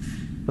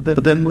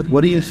 But then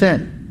what do you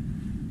say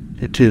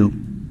to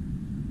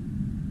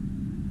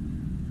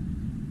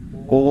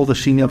all the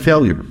senior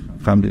failures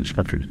from these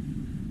countries?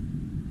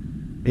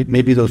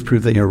 Maybe those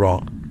prove that you're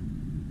wrong.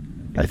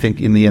 I think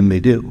in the end they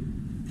do.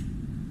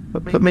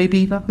 But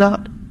maybe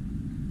not.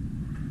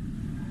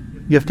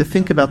 You have to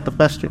think about the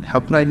question, how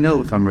can I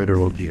know if I'm right or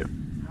wrong here?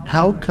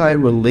 How can I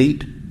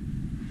relate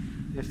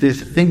if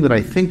there's a thing that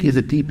I think is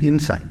a deep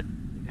insight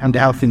and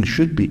how things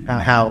should be,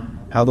 how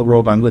the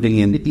world I'm living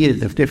in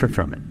is different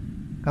from it?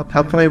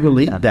 How can I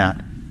relate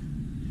that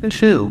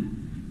to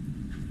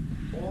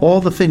all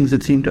the things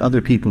that seem to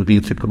other people to be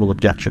acceptable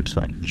objections?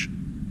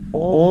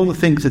 All the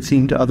things that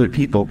seem to other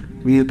people,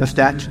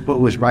 that's what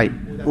was right.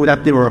 Or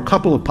that there were a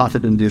couple of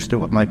possibilities to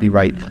what might be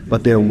right,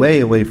 but they're way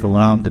away from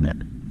around in it.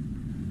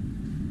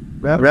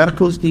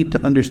 Radicals need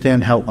to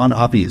understand how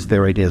unobvious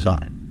their ideas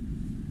are.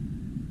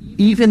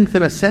 Even if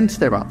in a sense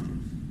they're obvious.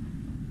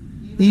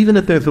 Even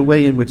if there's a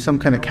way in which some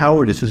kind of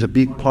cowardice is a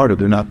big part of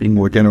their not being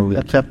more generally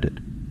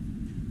accepted.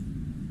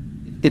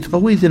 It's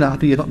always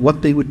inobvious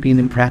what they would mean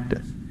in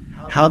practice,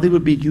 how they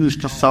would be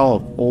used to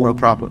solve all our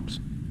problems.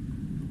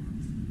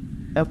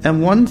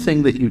 And one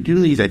thing that you do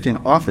need, I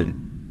think, often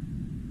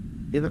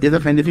is a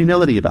kind of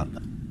humility about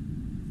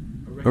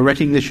them. A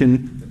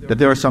recognition that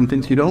there are some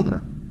things you don't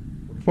know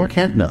or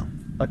can't know,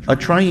 are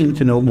trying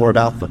to know more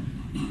about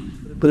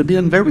them. But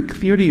being very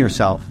clear to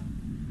yourself,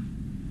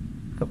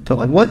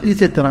 so what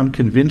is it that I'm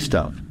convinced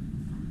of?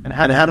 And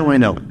how do I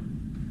know it?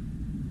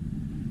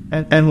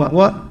 And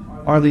what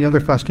are the other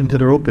questions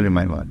that are open in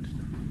my mind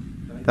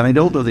that I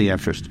don't know the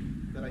answers to?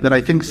 That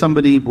I think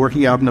somebody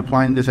working out and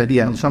applying this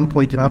idea at some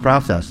point in our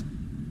process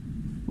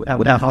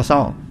would have us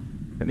solve.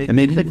 And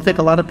maybe it take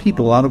a lot of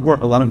people, a lot of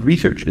work, a lot of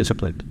research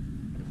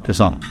discipline to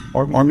solve,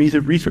 or armies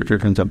of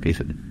researchers in some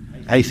cases.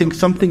 I think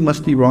something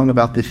must be wrong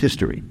about this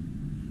history,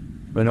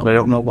 but I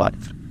don't know what.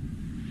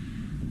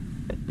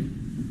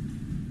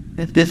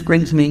 This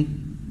brings me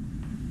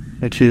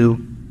to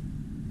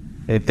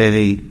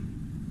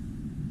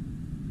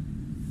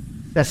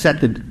a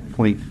second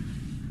point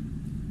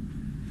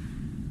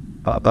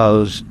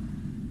about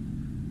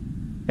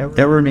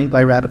error made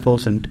by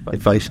radicals and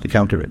advice to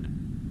counter it.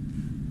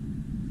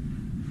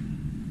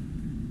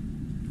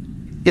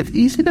 It's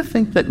easy to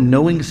think that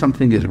knowing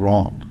something is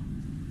wrong,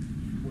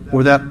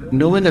 or that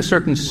knowing a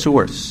certain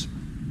source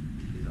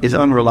is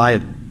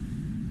unreliable.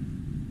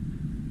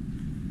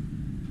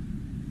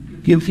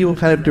 Gives you a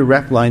kind of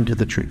direct line to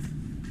the truth.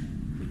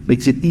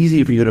 Makes it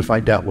easy for you to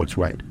find out what's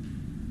right.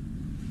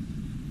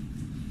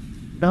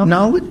 Now,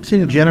 knowledge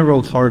in general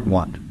is hard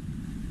won.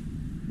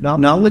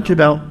 Knowledge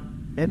about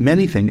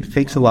many things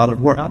takes a lot of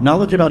work.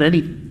 Knowledge about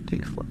anything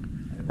takes work.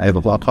 I have a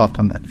lot talked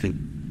on that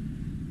thing.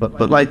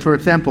 But like, for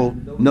example,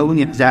 knowing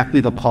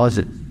exactly the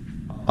causes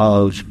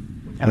of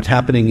what's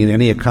happening in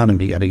any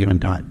economy at a given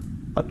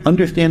time.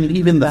 Understanding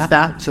even the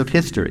facts of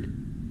history.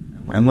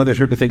 And whether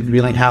certain things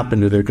really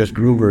happened or they're just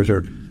rumors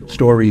or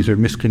stories or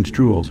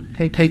misconstruals.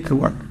 Take the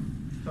work.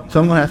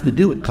 Someone has to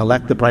do it.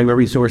 Collect the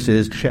primary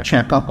sources,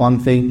 check up on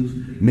things,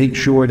 make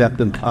sure that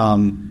the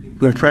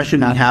impression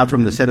you have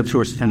from the set of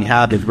sources you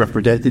have is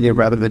representative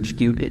rather than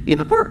skewed in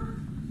the work.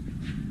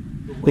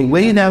 The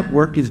way that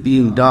work is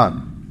being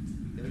done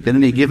in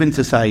any given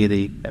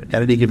society at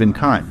any given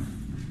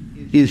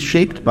time is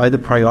shaped by the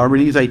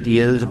priorities,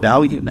 ideas,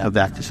 values of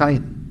that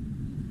society.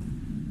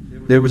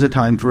 There was a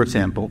time, for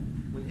example,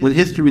 when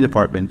history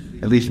departments,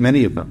 at least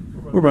many of them,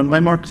 were run by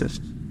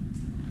Marxists.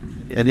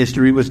 And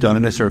history was done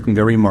in a certain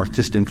very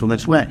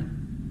Marxist-influenced way.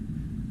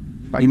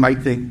 You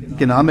might think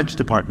economics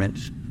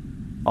departments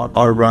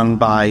are run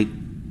by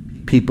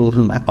people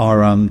who are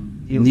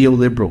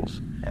neoliberals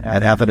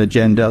and have an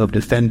agenda of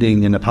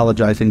defending and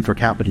apologizing for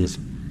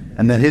capitalism.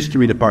 And then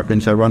history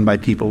departments are run by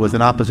people with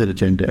an opposite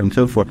agenda and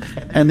so forth.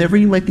 And therefore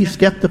you might be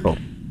skeptical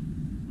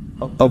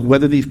of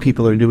whether these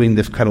people are doing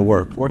this kind of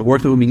work, or the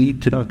work that we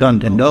need to have done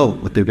to know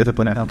what their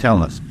discipline has to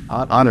tell us,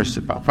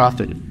 honest,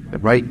 profit,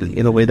 right,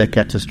 in a way that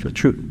gets us to the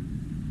truth.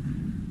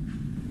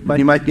 But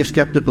you might be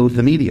skeptical of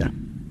the media,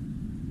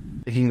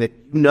 thinking that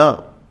you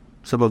know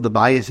some of the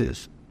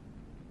biases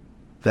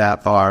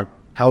that are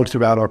housed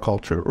throughout our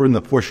culture, or in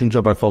the portions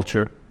of our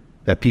culture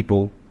that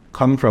people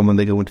come from when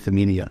they go into the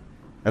media.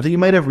 I think you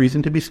might have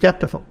reason to be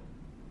skeptical.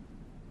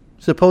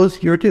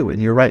 Suppose you're too, and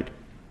you're right.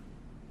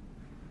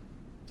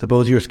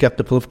 Suppose you're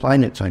skeptical of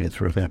climate science,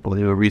 for example,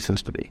 and you have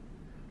reasons to be,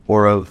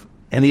 or of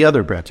any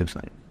other branch of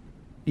science.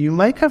 You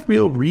might have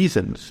real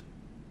reasons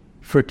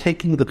for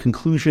taking the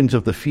conclusions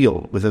of the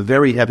field with a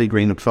very heavy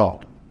grain of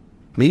salt,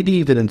 maybe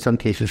even in some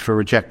cases for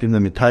rejecting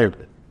them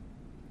entirely.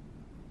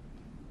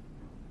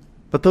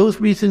 But those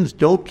reasons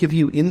don't give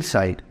you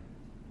insight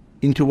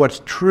into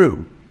what's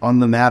true on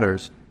the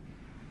matters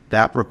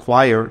that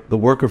require the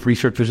work of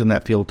researchers in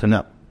that field to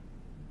know.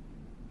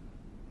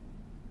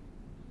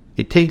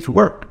 It takes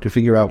work to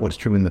figure out what's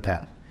true in the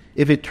past.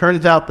 If it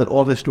turns out that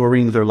all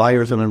historians are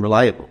liars and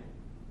unreliable,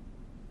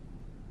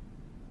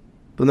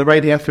 then the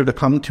right answer to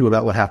come to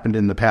about what happened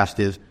in the past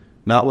is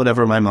not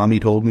whatever my mommy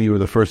told me or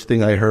the first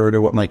thing I heard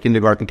or what my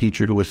kindergarten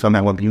teacher, who was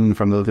somehow immune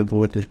from those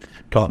influences,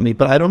 taught me,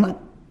 but I don't know.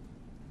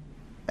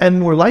 And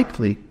more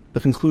likely, the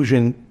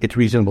conclusion it's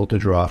reasonable to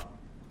draw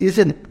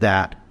isn't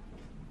that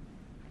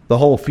the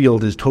whole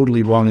field is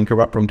totally wrong and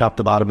corrupt from top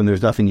to bottom and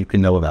there's nothing you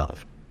can know about it,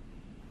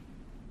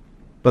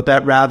 but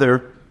that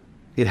rather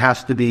it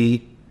has to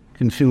be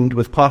consumed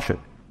with caution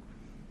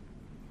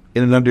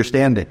in an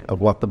understanding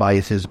of what the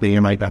biases may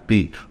or might not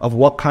be, of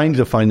what kinds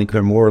of findings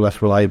are more or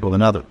less reliable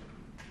than others,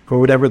 for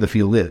whatever the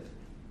field is.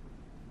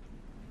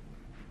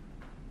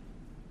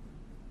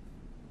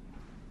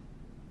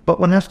 But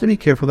one has to be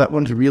careful that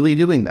one's really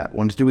doing that.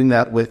 One's doing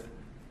that with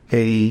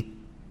a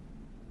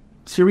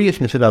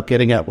seriousness about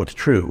getting at what's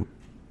true,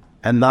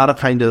 and not a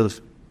kind of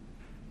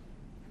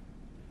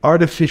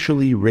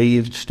artificially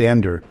raised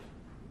standard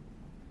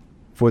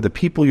for the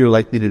people you're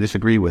likely to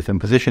disagree with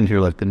and positions you're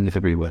likely to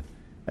disagree with,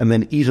 and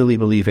then easily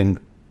believing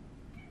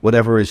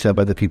whatever is said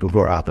by the people who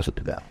are opposite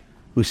to that,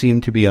 who seem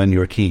to be on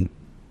your team.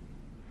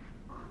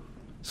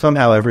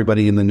 Somehow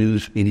everybody in the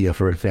news media,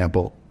 for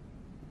example,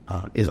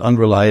 is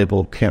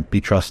unreliable, can't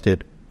be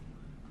trusted.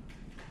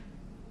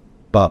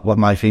 But what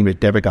my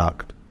favorite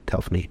demagogue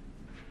tells me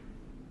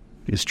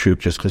is true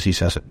just because he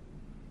says it.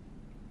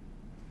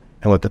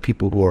 And what the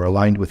people who are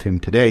aligned with him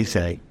today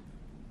say,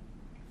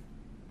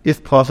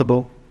 if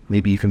possible,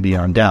 maybe even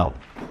beyond doubt,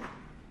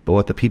 But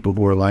what the people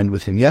who were aligned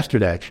with him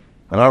yesterday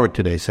and are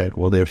today said,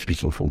 well, they're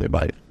speaking from their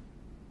bias.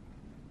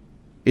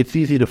 It's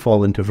easy to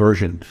fall into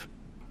versions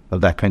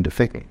of that kind of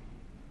thinking,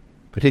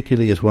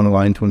 particularly as one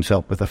aligns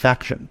oneself with a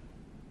faction.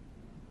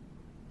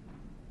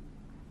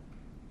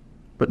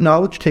 But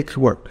knowledge takes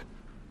work.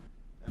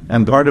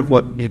 And part of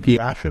what the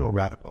rational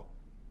radical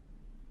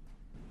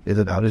is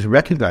about is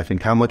recognizing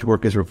how much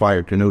work is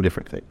required to know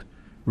different things.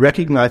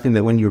 Recognizing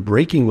that when you're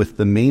breaking with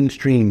the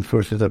mainstream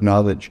sources of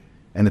knowledge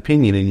and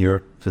opinion in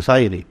your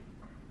society,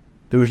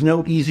 there is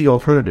no easy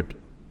alternative.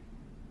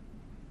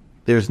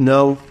 There's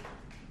no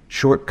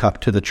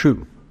shortcut to the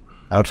truth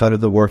outside of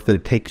the work that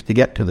it takes to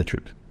get to the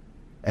truth.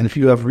 And if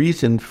you have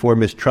reason for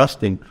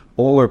mistrusting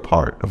all or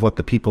part of what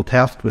the people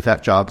tasked with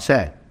that job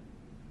say,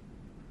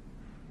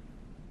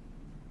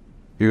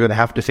 you're going to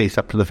have to face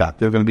up to the fact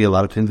there are going to be a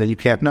lot of things that you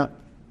can't know,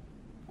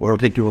 or it'll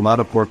take you a lot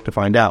of work to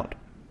find out.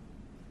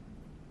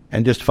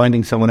 And just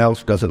finding someone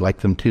else doesn't like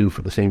them too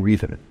for the same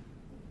reason. It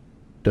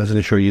doesn't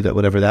assure you that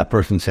whatever that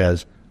person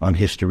says on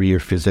history or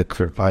physics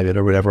or climate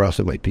or whatever else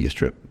it might be is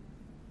true.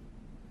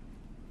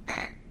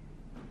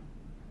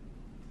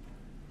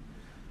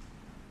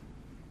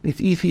 It's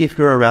easy if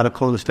you're a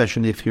radical,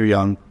 especially if you're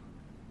young,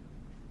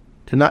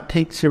 to not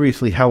take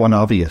seriously how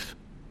unobvious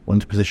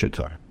one's positions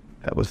are.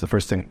 That was the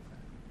first thing.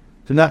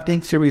 To not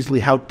take seriously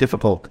how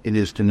difficult it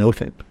is to know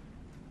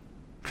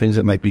things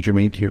that might be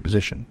germane to your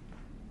position.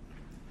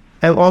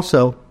 And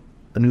also,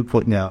 a new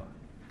point now,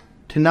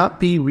 to not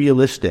be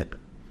realistic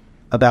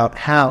about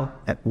how,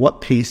 at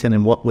what pace and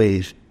in what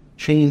ways,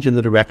 change in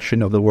the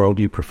direction of the world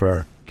you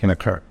prefer can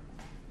occur.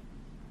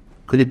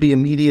 Could it be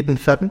immediate and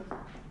sudden?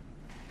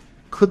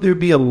 Could there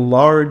be a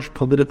large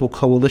political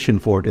coalition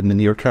for it in the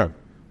near term?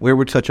 Where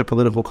would such a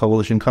political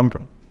coalition come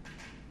from?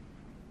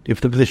 If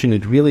the position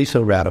is really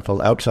so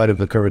radical outside of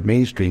the current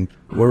mainstream,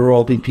 where are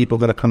all these people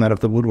going to come out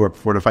of the woodwork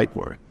for to fight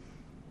for it?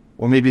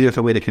 Or maybe there's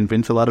a way to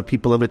convince a lot of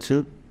people of it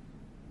soon?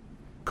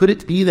 Could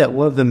it be that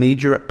one of the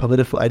major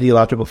political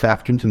ideological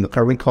factions in the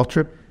current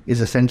culture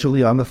is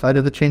essentially on the side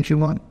of the change you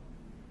want?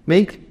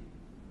 Maybe.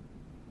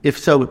 If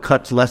so, it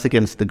cuts less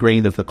against the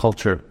grain of the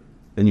culture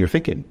than you're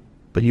thinking.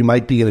 But you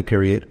might be in a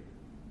period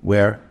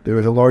where there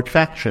is a large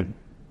faction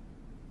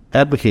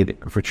advocating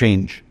for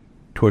change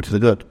towards the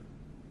good.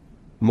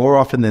 More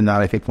often than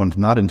not, I think one's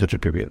not in such a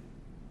period.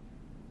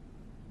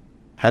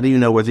 How do you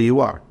know whether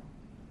you are?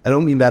 I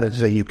don't mean that to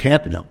say you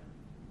can't know,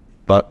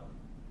 but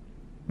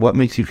what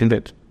makes you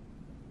convinced?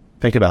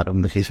 Think about it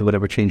in the case of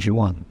whatever change you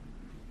want.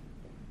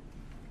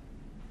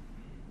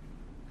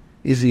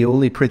 Is the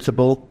only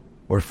principle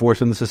or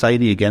force in the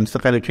society against the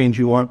kind of change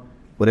you want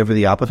whatever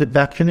the opposite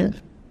faction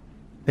is?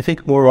 I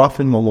think more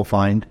often one will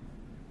find,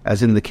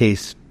 as in the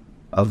case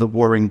of the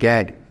warring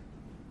gang,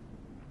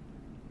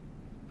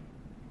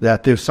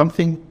 that there's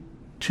something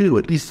to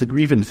at least the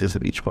grievances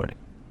of each party,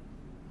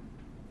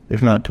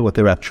 if not to what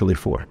they're actually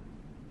for.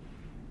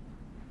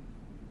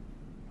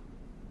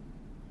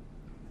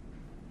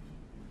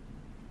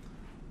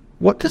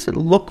 What does it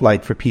look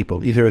like for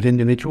people, either as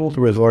individuals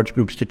or as large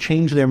groups, to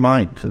change their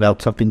minds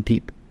about something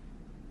deep?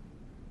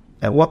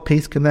 At what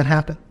pace can that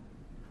happen?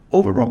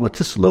 Overall,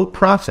 it's a slow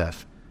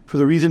process for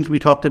the reasons we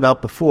talked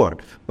about before,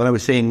 when I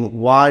was saying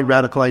why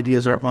radical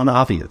ideas are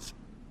unobvious,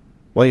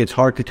 why it's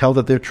hard to tell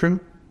that they're true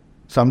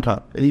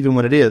sometimes, and even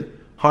when it is,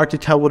 hard to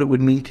tell what it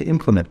would mean to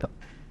implement them.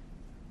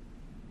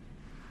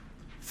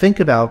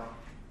 Think about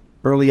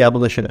early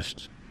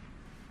abolitionists,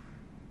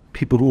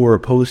 people who were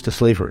opposed to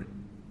slavery,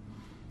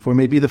 for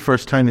maybe the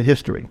first time in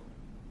history.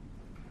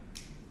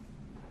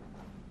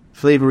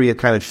 Slavery had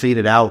kind of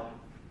faded out,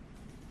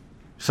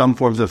 some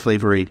forms of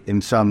slavery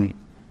in some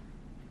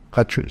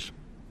countries.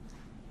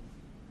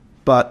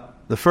 But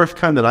the first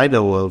time that I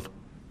know of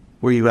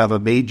where you have a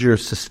major,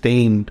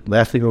 sustained,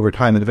 lasting over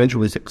time, and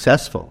eventually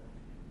successful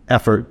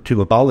effort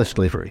to abolish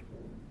slavery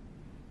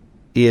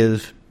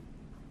is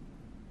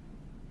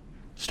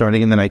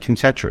starting in the 19th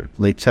century,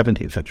 late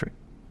 17th century,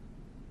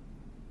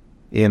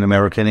 in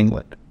American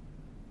England.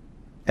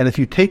 And if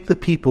you take the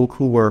people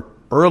who were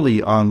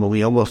early on what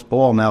we almost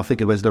all now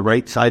think of as the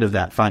right side of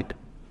that fight,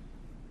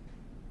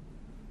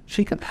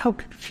 see how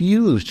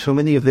confused so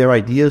many of their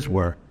ideas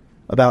were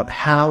about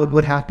how it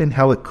would happen,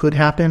 how it could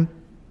happen.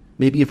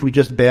 Maybe if we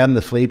just ban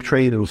the slave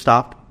trade, it'll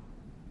stop.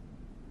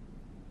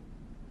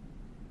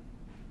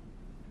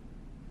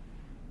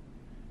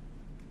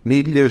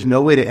 Maybe there's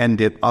no way to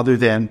end it other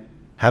than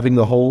having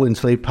the whole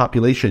enslaved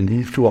population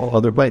move to all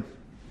other whites.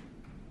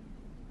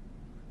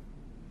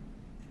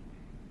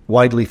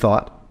 Widely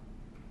thought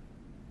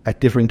at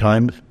different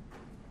times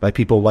by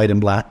people white and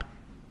black,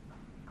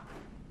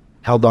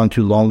 held on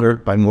to longer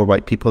by more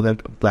white people than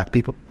black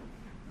people.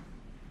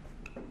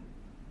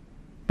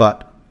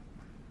 But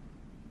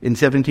in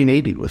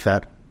 1780, was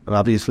that an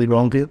obviously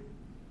wrong view?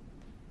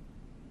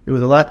 It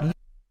was a lot.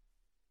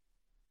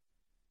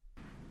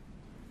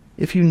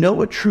 If you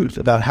know a truth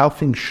about how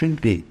things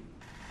should be,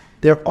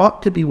 there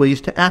ought to be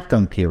ways to act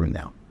on here and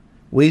now,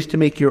 ways to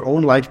make your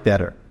own life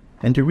better,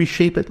 and to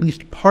reshape at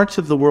least parts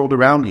of the world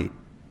around you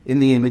in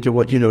the image of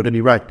what you know to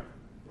be right.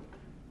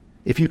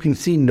 If you can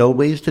see no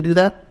ways to do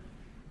that,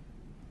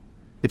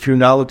 If your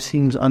knowledge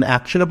seems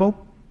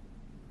unactionable,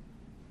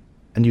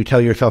 and you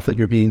tell yourself that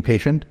you're being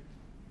patient,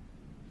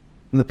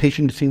 then the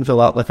patient seems a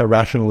lot like a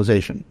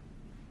rationalization.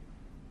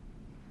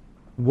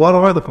 What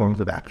are the forms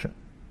of action?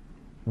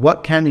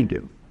 What can you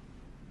do?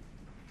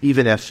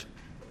 Even if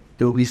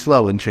it will be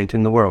slow in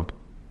changing the world.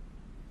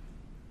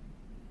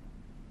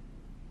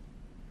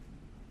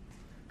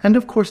 And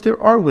of course,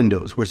 there are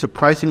windows where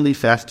surprisingly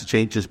fast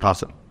change is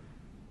possible.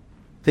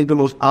 I think the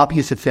most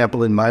obvious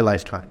example in my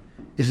lifetime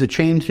is the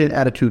change in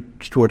attitude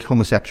towards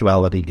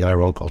homosexuality in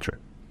our own culture.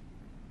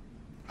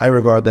 I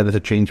regard that as a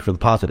change for the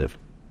positive.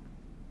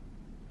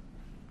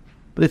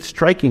 But it's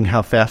striking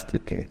how fast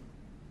it came.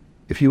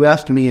 If you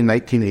asked me in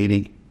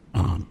 1980,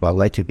 well,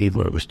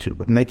 1980 it was too,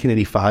 but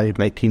 1985,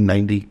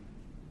 1990,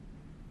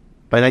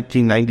 by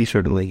 1990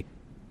 certainly,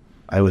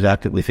 I was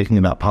actively thinking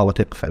about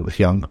politics. I was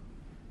young,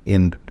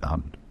 and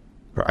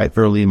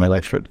early in my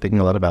life started thinking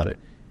a lot about it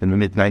in the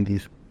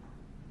mid-90s.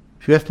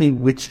 If you asked me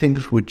which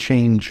things would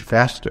change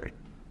faster,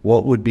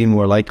 what would be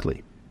more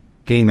likely?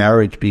 Gay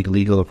marriage being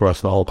legal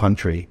across the whole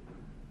country,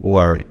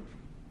 or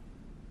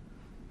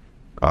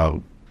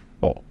I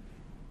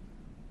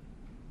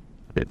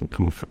didn't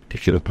come from a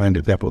particular kind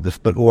of example of this,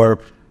 but or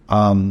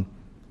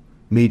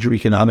major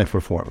economic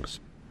reforms,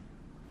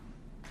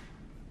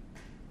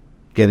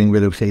 getting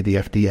rid of, say, the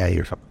FDA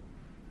or something.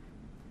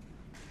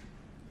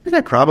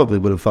 I probably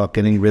would have thought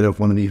getting rid of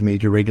one of these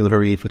major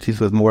regulatory agencies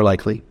was more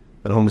likely,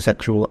 but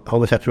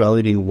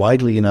homosexuality being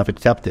widely enough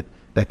accepted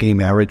that gay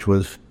marriage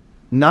was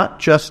not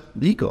just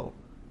legal,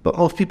 but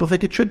most people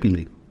think it should be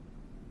legal.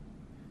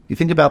 You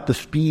think about the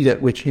speed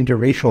at which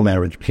interracial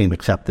marriage became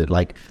accepted,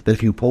 like that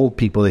if you polled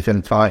people, they said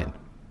it's fine.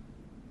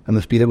 And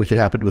the speed at which it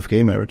happened with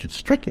gay marriage, it's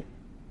striking.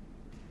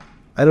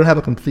 I don't have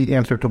a complete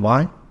answer to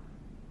why,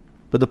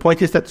 but the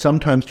point is that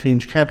sometimes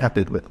change can't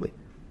happen quickly.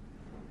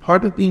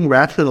 Part of being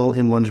rational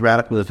in one's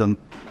radicalism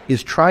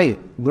is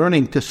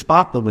learning to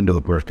spot the window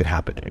where it could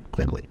happen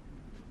quickly.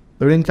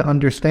 Learning to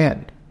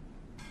understand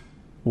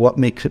what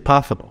makes it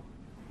possible,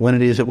 when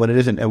it is and when it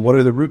isn't, and what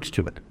are the roots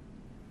to it.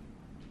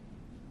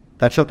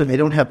 That's something I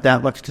don't have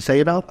that much to say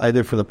about,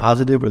 either for the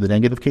positive or the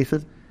negative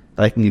cases.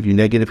 I can give you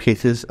negative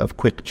cases of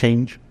quick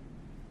change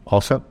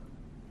also.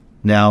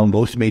 Now,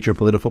 most major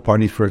political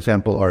parties, for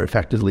example, are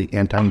effectively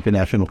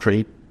anti-international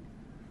trade,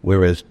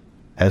 whereas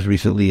as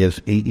recently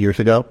as 8 years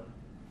ago,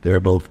 they're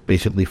both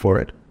basically for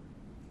it.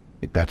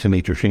 If that's a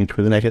major change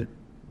for the negative.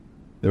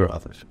 There are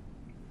others.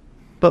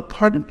 But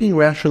part of being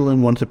rational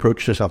in one's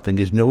approach to something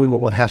is knowing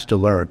what one has to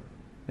learn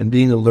and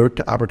being alert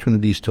to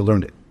opportunities to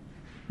learn it.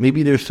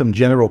 Maybe there's some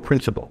general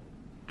principle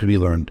to be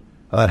learned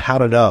about how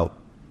to know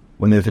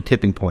when there's a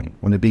tipping point,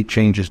 when a big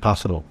change is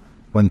possible,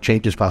 when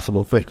change is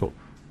possible quickly.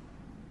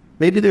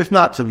 Maybe there's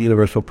not some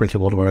universal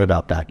principle to learn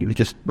about that. You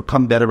just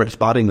become better at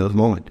spotting those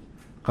moments,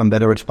 become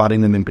better at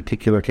spotting them in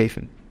particular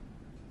cases.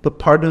 But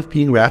part of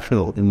being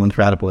rational in one's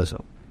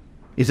radicalism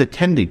is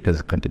attending to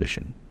that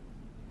condition.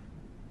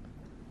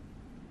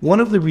 One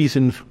of the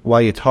reasons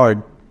why it's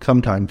hard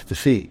sometimes to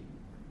see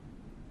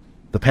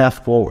the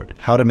path forward,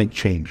 how to make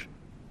change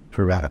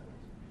for radical,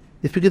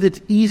 is because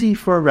it's easy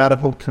for a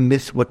radical to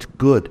miss what's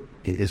good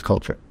in his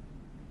culture.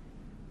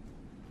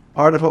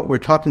 Part of what we're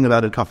talking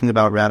about in talking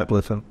about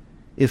radicalism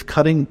is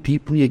cutting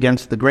deeply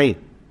against the grain,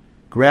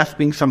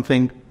 grasping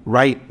something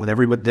right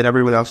that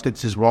everyone else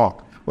thinks is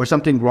wrong, or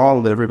something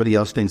wrong that everybody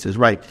else thinks is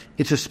right.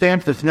 It's a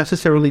stance that's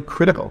necessarily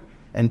critical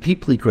and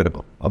deeply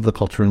critical of the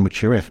culture in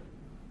which you're in.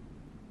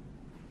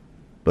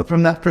 But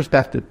from that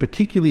perspective,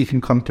 particularly if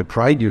you come to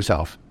pride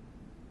yourself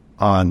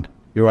on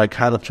your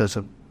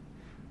iconoclasm,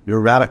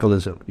 your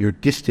radicalism, you're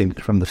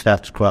distinct from the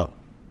status quo,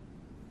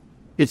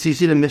 it's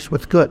easy to miss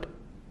what's good.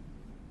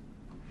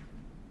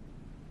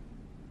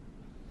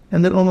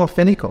 And in almost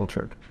any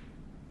culture,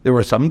 there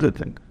were some good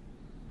things.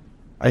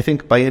 I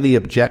think by any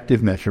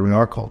objective measure in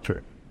our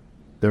culture,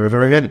 there are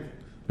very many.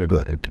 They're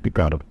good to be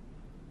proud of.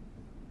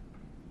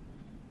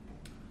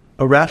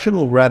 A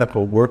rational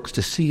radical works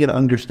to see and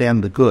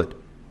understand the good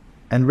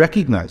and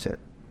recognize it,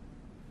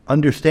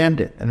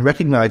 understand it, and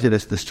recognize it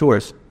as the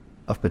source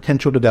of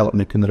potential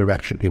development in the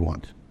direction he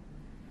wants.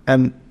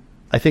 And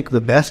I think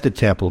the best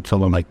example of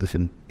someone like this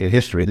in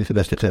history, this is the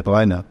best example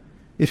I know,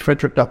 is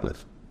Frederick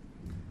Douglass,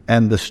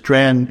 and the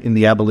strand in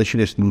the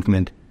abolitionist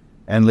movement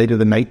and later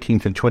the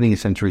 19th and 20th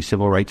century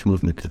civil rights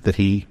movement that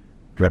he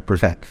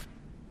represents.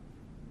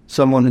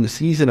 Someone who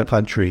sees in a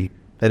country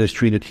that has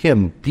treated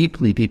him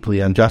deeply, deeply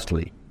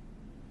unjustly,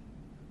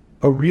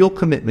 a real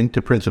commitment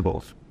to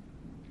principles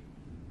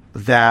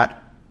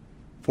that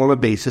form a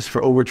basis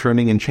for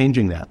overturning and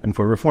changing that and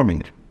for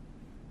reforming it.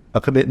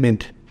 A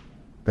commitment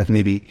that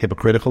may be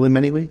hypocritical in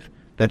many ways,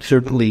 that's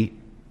certainly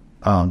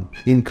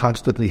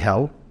inconstantly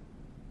held,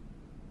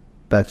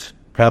 that's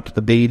perhaps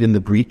the bait in the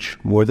breach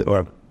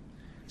or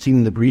seen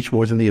in the breach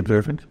more than the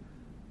observant,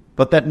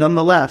 but that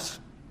nonetheless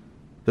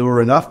there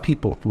were enough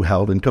people who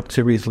held and took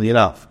seriously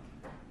enough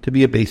to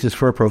be a basis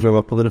for a program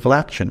of political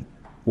action,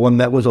 one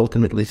that was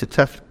ultimately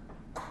successful.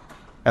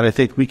 And I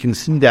think we can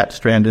see that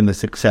strand in the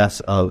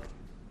success of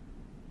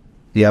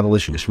the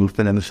abolitionist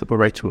movement and the civil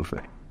rights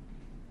movement.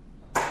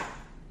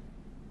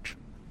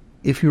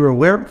 if you're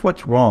aware of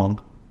what's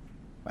wrong,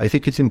 I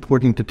think it's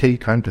important to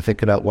take time to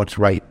think about what's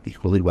right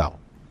equally well.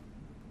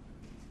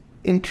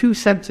 In two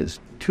senses,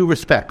 two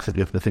respects that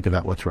you have to think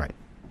about what's right.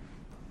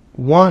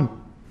 One,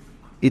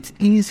 it's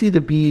easy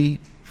to be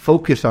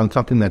focused on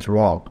something that's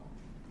wrong,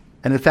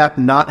 and in fact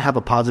not have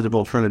a positive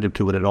alternative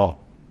to it at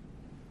all.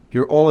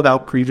 You're all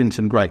about grievance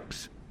and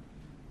gripes,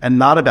 and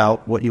not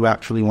about what you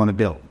actually want to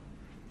build.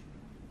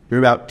 You're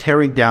about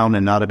tearing down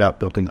and not about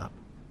building up.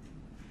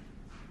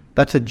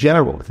 That's a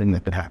general thing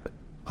that could happen.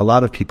 A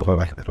lot of people are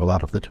like that a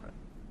lot of the time.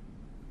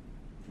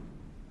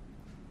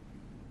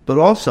 But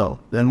also,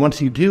 then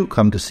once you do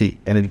come to see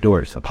and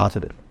endorse a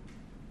positive,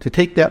 to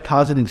take that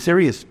positive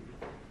serious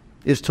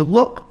is to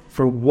look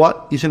for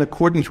what is in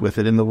accordance with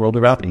it in the world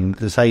around you, in the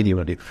society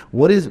around you.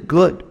 What is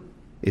good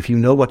if you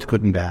know what's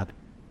good and bad,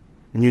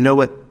 and you know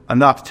what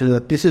enough to know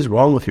that this is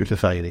wrong with your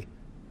society?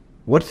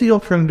 What's the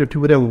alternative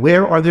to it, and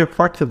where are there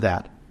parts of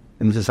that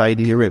in the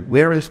society you're in?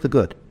 Where is the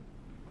good?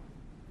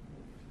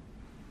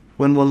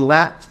 When one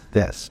lacks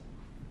this,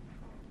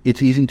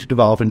 it's easy to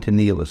devolve into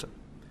nihilism.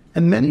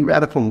 And many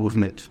radical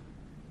movements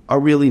are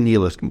really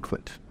nihilist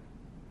movements.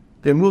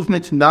 They're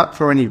movements not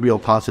for any real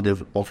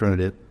positive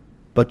alternative,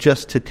 but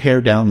just to tear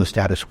down the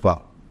status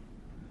quo,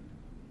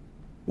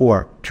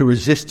 or to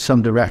resist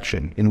some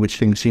direction in which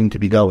things seem to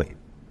be going,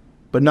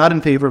 but not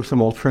in favor of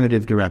some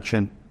alternative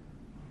direction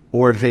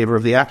or in favor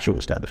of the actual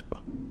status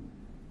quo.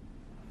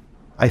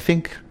 I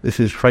think this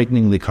is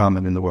frighteningly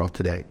common in the world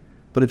today,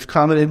 but it's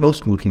common in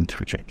most movements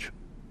for change.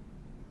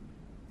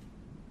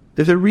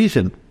 There's a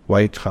reason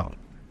why it's common.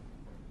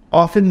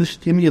 Often the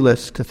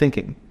stimulus to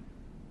thinking,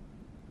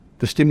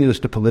 the stimulus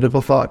to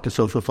political thought, to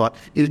social thought,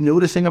 is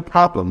noticing a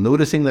problem,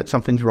 noticing that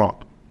something's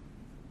wrong.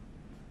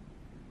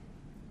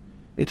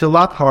 It's a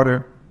lot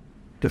harder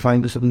to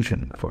find a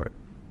solution for it.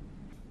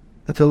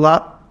 It's a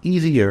lot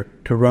easier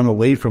to run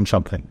away from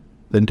something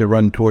than to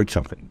run towards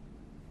something.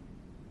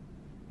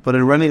 But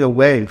in running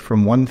away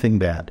from one thing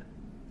bad,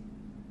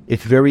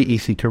 it's very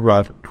easy to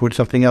run towards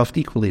something else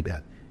equally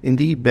bad.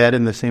 Indeed, bad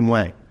in the same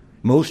way.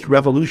 Most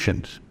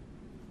revolutions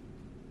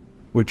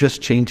were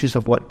just changes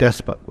of what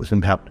despot was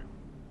in power.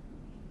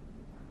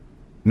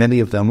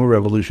 Many of them were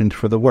revolutions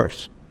for the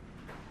worse.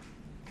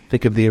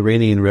 Think of the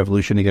Iranian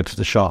Revolution against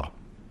the Shah,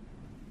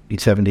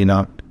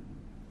 1879.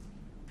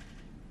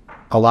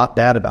 A lot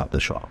bad about the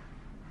Shah.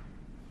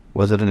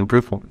 Was it an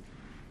improvement?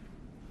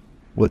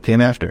 What came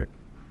after it?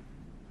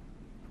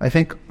 I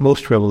think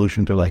most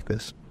revolutions are like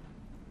this.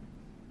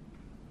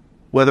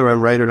 Whether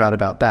I'm right or not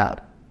about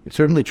that, it's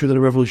certainly true that a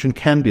revolution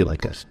can be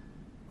like this.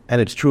 And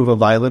it's true of a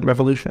violent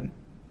revolution,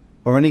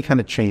 or any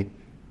kind of change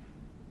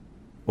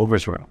over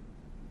Israel.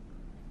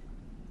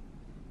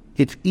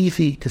 It's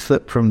easy to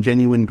slip from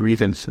genuine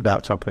grievance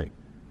about something,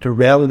 to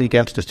railing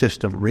against a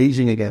system,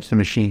 raging against a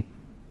machine,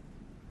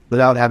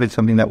 without having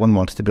something that one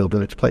wants to build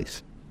in its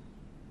place.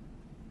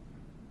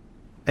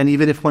 And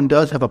even if one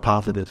does have a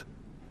positive,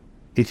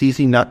 it's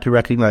easy not to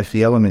recognize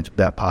the elements of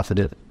that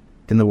positive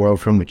in the world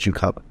from which you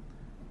come.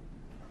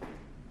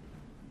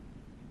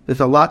 There's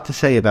a lot to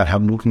say about how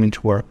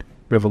movements work,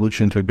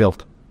 revolutions are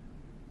built,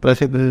 but I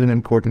think this is an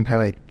important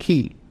kind of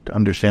key to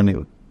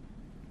understanding it,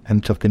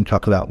 and something to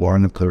talk about more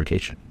in the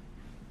clarification.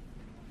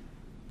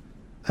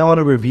 I want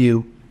to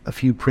review a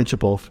few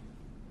principles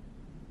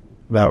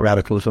about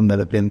radicalism that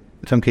have been,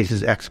 in some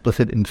cases,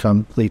 explicit, in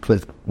some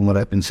implicit in what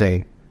I've been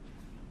saying,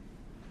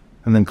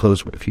 and then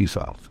close with a few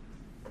thoughts.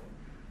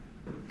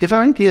 If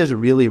our idea is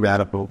really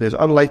radical, there's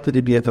unlikely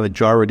to be a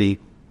majority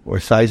or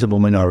sizable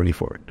minority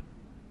for it.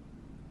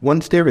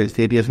 Once there is,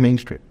 the idea is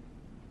mainstream.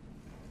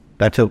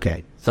 That's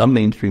okay. Some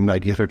mainstream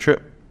ideas are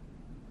true.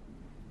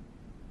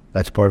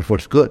 That's part of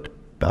what's good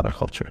about our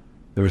culture.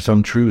 There are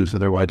some truths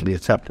that are widely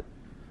accepted.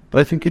 But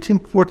I think it's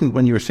important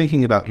when you're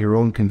thinking about your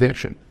own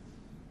conviction,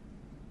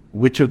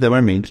 which of them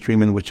are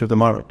mainstream and which of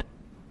them aren't.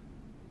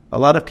 A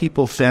lot of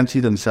people fancy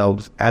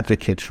themselves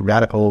advocates,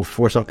 radicals,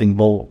 for something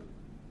bold,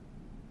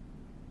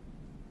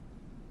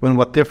 when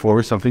what they're for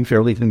is something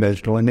fairly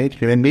conventional and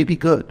mainstream, and maybe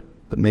good,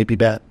 but maybe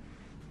bad.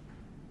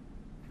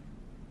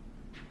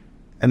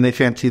 And they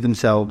fancy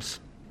themselves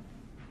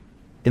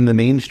in the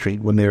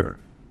mainstream when they're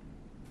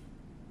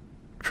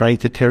trying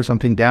to tear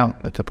something down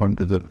that's a part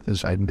of the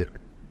side there.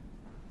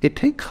 It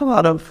takes a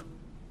lot of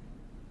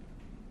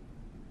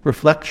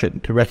reflection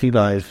to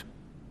recognize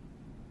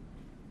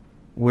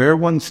where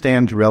one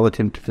stands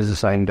relative to the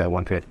society that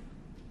one fit.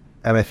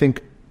 And I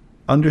think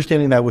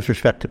understanding that with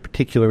respect to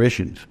particular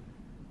issues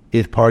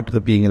is part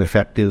of being an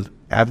effective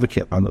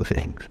advocate on those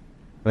things,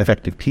 an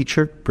effective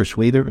teacher,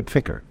 persuader, and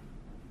thinker.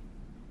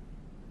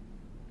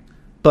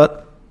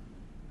 But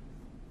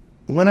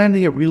when I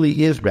think it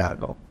really is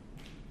radical,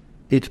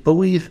 it's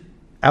always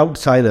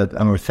outside of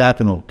and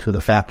orthogonal to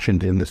the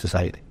factions in the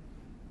society.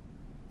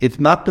 It's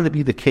not going to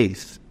be the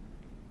case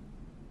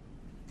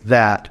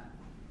that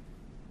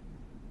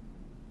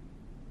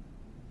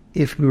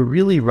if we're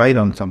really right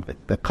on something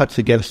that cuts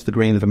against the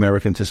grain of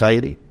American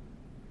society,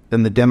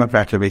 then the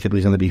Democrats are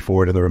basically going to be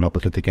for it and the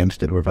Republicans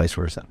against it, or vice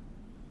versa.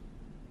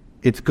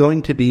 It's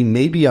going to be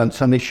maybe on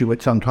some issue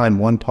at some time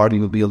one party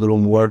will be a little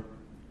more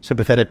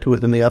sympathetic to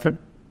it than the other,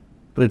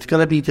 but it's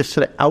going to be just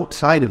sort of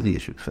outside of the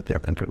issues that they're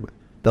concerned with.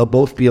 They'll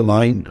both be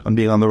aligned on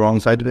being on the wrong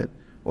side of it,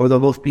 or they'll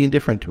both be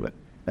indifferent to it.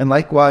 And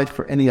likewise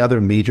for any other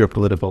major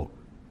political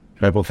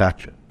tribal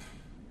faction.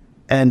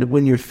 And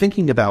when you're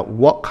thinking about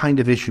what kind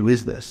of issue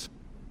is this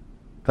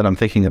that I'm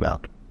thinking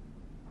about,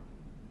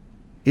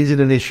 is it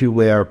an issue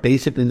where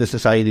basically the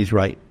society's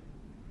right?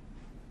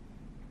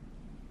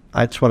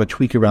 I just want to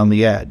tweak around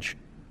the edge.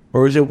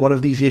 Or is it one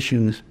of these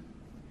issues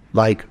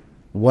like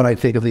what I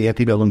think of the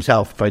antebellum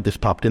South if I just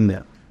popped in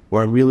there,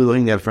 where I'm really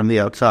looking at it from the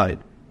outside?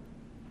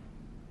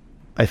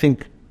 I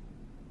think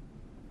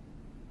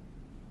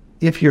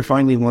if you're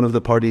finding one of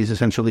the parties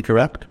essentially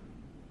correct,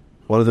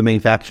 one of the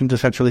main factions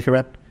essentially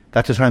correct,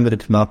 that's a sign that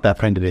it's not that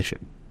kind of issue.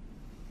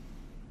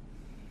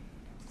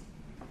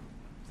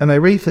 And I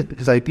raise it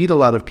because I meet a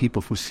lot of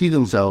people who see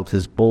themselves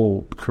as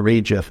bold,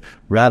 courageous,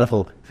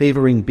 radical,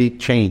 favoring big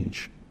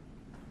change,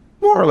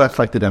 more or less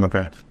like the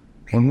Democrats,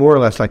 or more or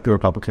less like the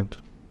Republicans,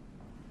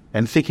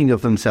 and thinking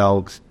of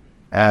themselves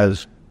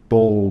as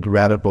bold,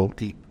 radical,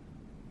 deep.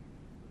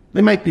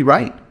 They might be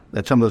right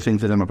that some of the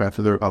things the Democrats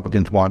or the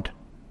Republicans want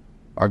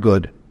are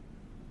good.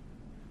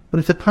 But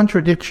it's a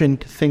contradiction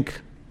to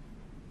think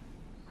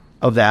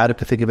of that, or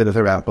to think of it as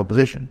a radical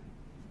position.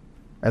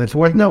 And it's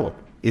worth knowing.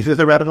 Is this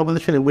a radical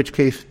position? In which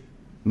case,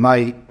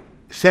 my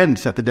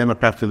sense that the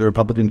Democrats or the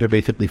Republicans are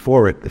basically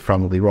for it is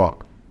probably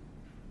wrong.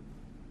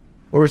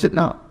 Or is it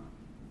not?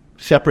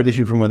 Separate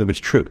issue from whether it's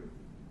true.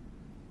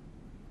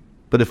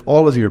 But if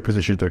all of your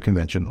positions are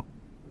conventional,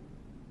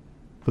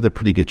 there's a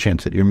pretty good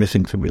chance that you're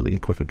missing some really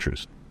important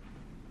truths.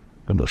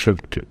 And they'll show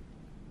it to you.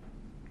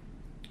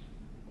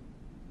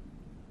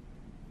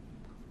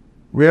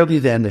 Rarely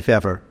then, if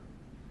ever,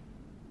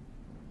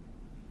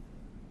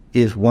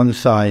 is one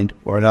side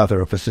or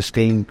another of a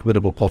sustained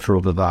political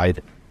cultural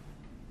divide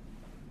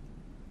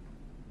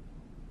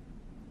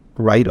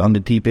right on the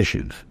deep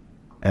issues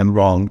and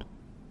wrong,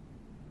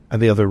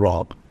 and the other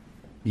wrong.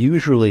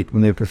 Usually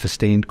when there's a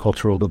sustained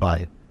cultural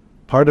divide,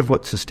 part of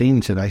what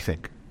sustains it, I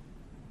think,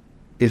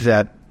 is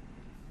that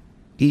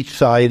each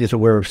side is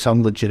aware of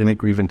some legitimate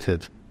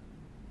grievances,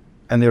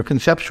 and they're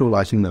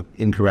conceptualizing them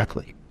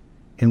incorrectly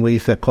in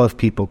ways that cause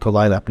people to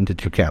line up into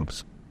two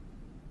camps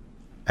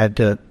and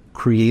to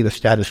create a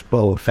status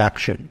quo of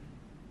faction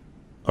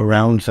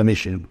around some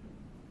issue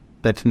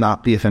that's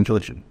not the essential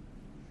issue.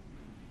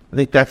 I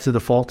think that's the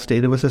default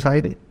state of a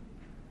society.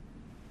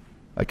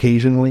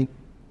 Occasionally,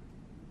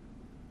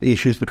 the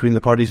issues between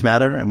the parties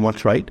matter and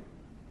what's right,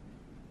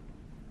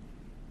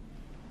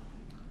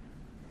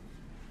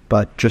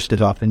 but just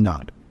as often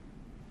not,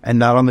 and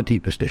not on the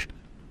deepest issue.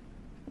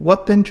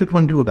 What then should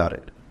one do about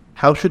it?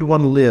 How should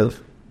one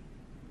live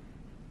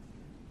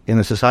in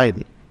a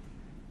society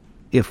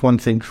if one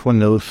thinks one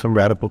knows some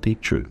radical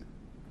deep truth?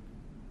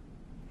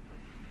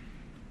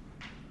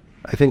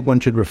 I think one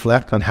should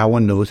reflect on how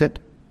one knows it.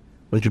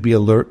 One should be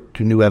alert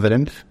to new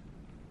evidence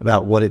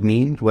about what it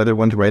means, whether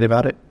one's right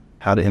about it,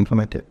 how to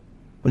implement it.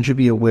 One should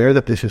be aware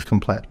that this is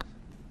complex.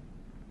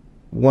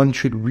 One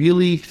should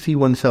really see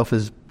oneself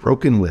as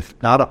broken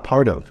with, not a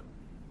part of,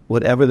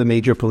 whatever the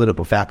major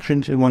political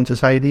factions in one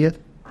society is.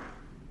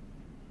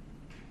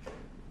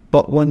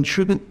 But one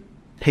shouldn't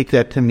take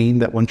that to mean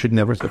that one should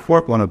never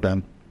support one of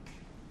them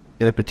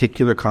in a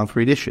particular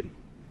concrete issue.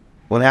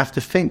 One has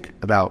to think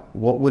about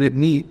what would it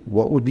need,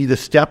 what would be the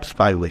steps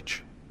by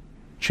which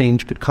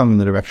change could come in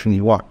the direction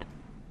you want.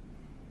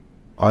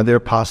 Are there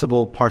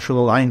possible partial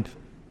alliances?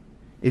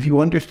 If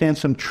you understand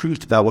some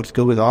truth about what's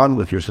going on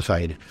with your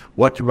society,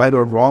 what's right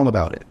or wrong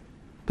about it,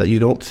 that you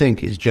don't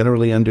think is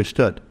generally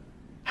understood,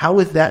 how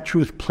is that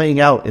truth playing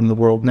out in the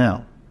world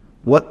now?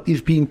 What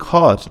is being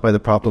caused by the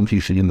problems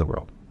you see in the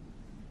world?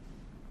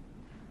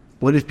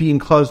 What is being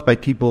caused by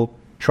people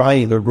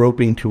trying or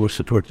groping towards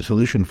a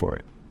solution for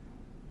it?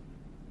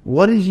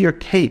 What is your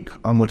take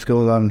on what's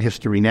going on in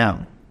history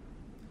now?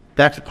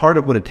 That's part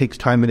of what it takes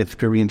time and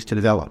experience to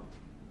develop.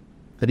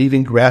 That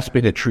even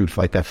grasping a truth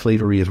like that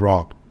slavery is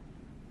wrong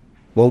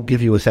won't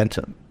give you a sense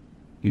of it.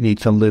 You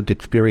need some lived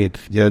experience.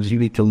 You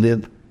need to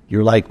live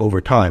your life over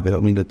time. I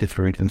don't mean that this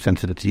very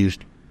sense that it's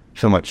used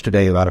so much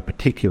today about a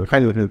particular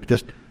kind of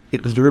just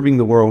observing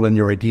the world and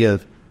your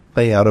ideas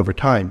play out over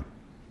time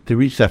to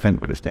reach that kind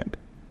of understanding.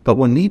 But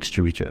one needs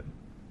to reach it,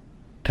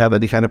 to have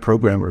any kind of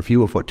program or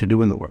view of what to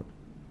do in the world.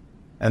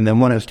 And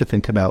then one has to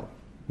think about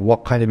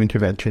what kind of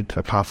interventions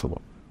are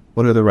possible.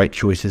 What are the right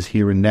choices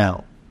here and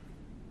now?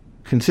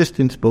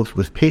 Consistent both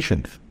with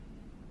patience,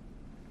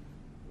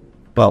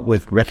 but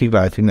with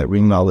recognizing that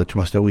real knowledge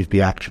must always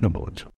be actionable.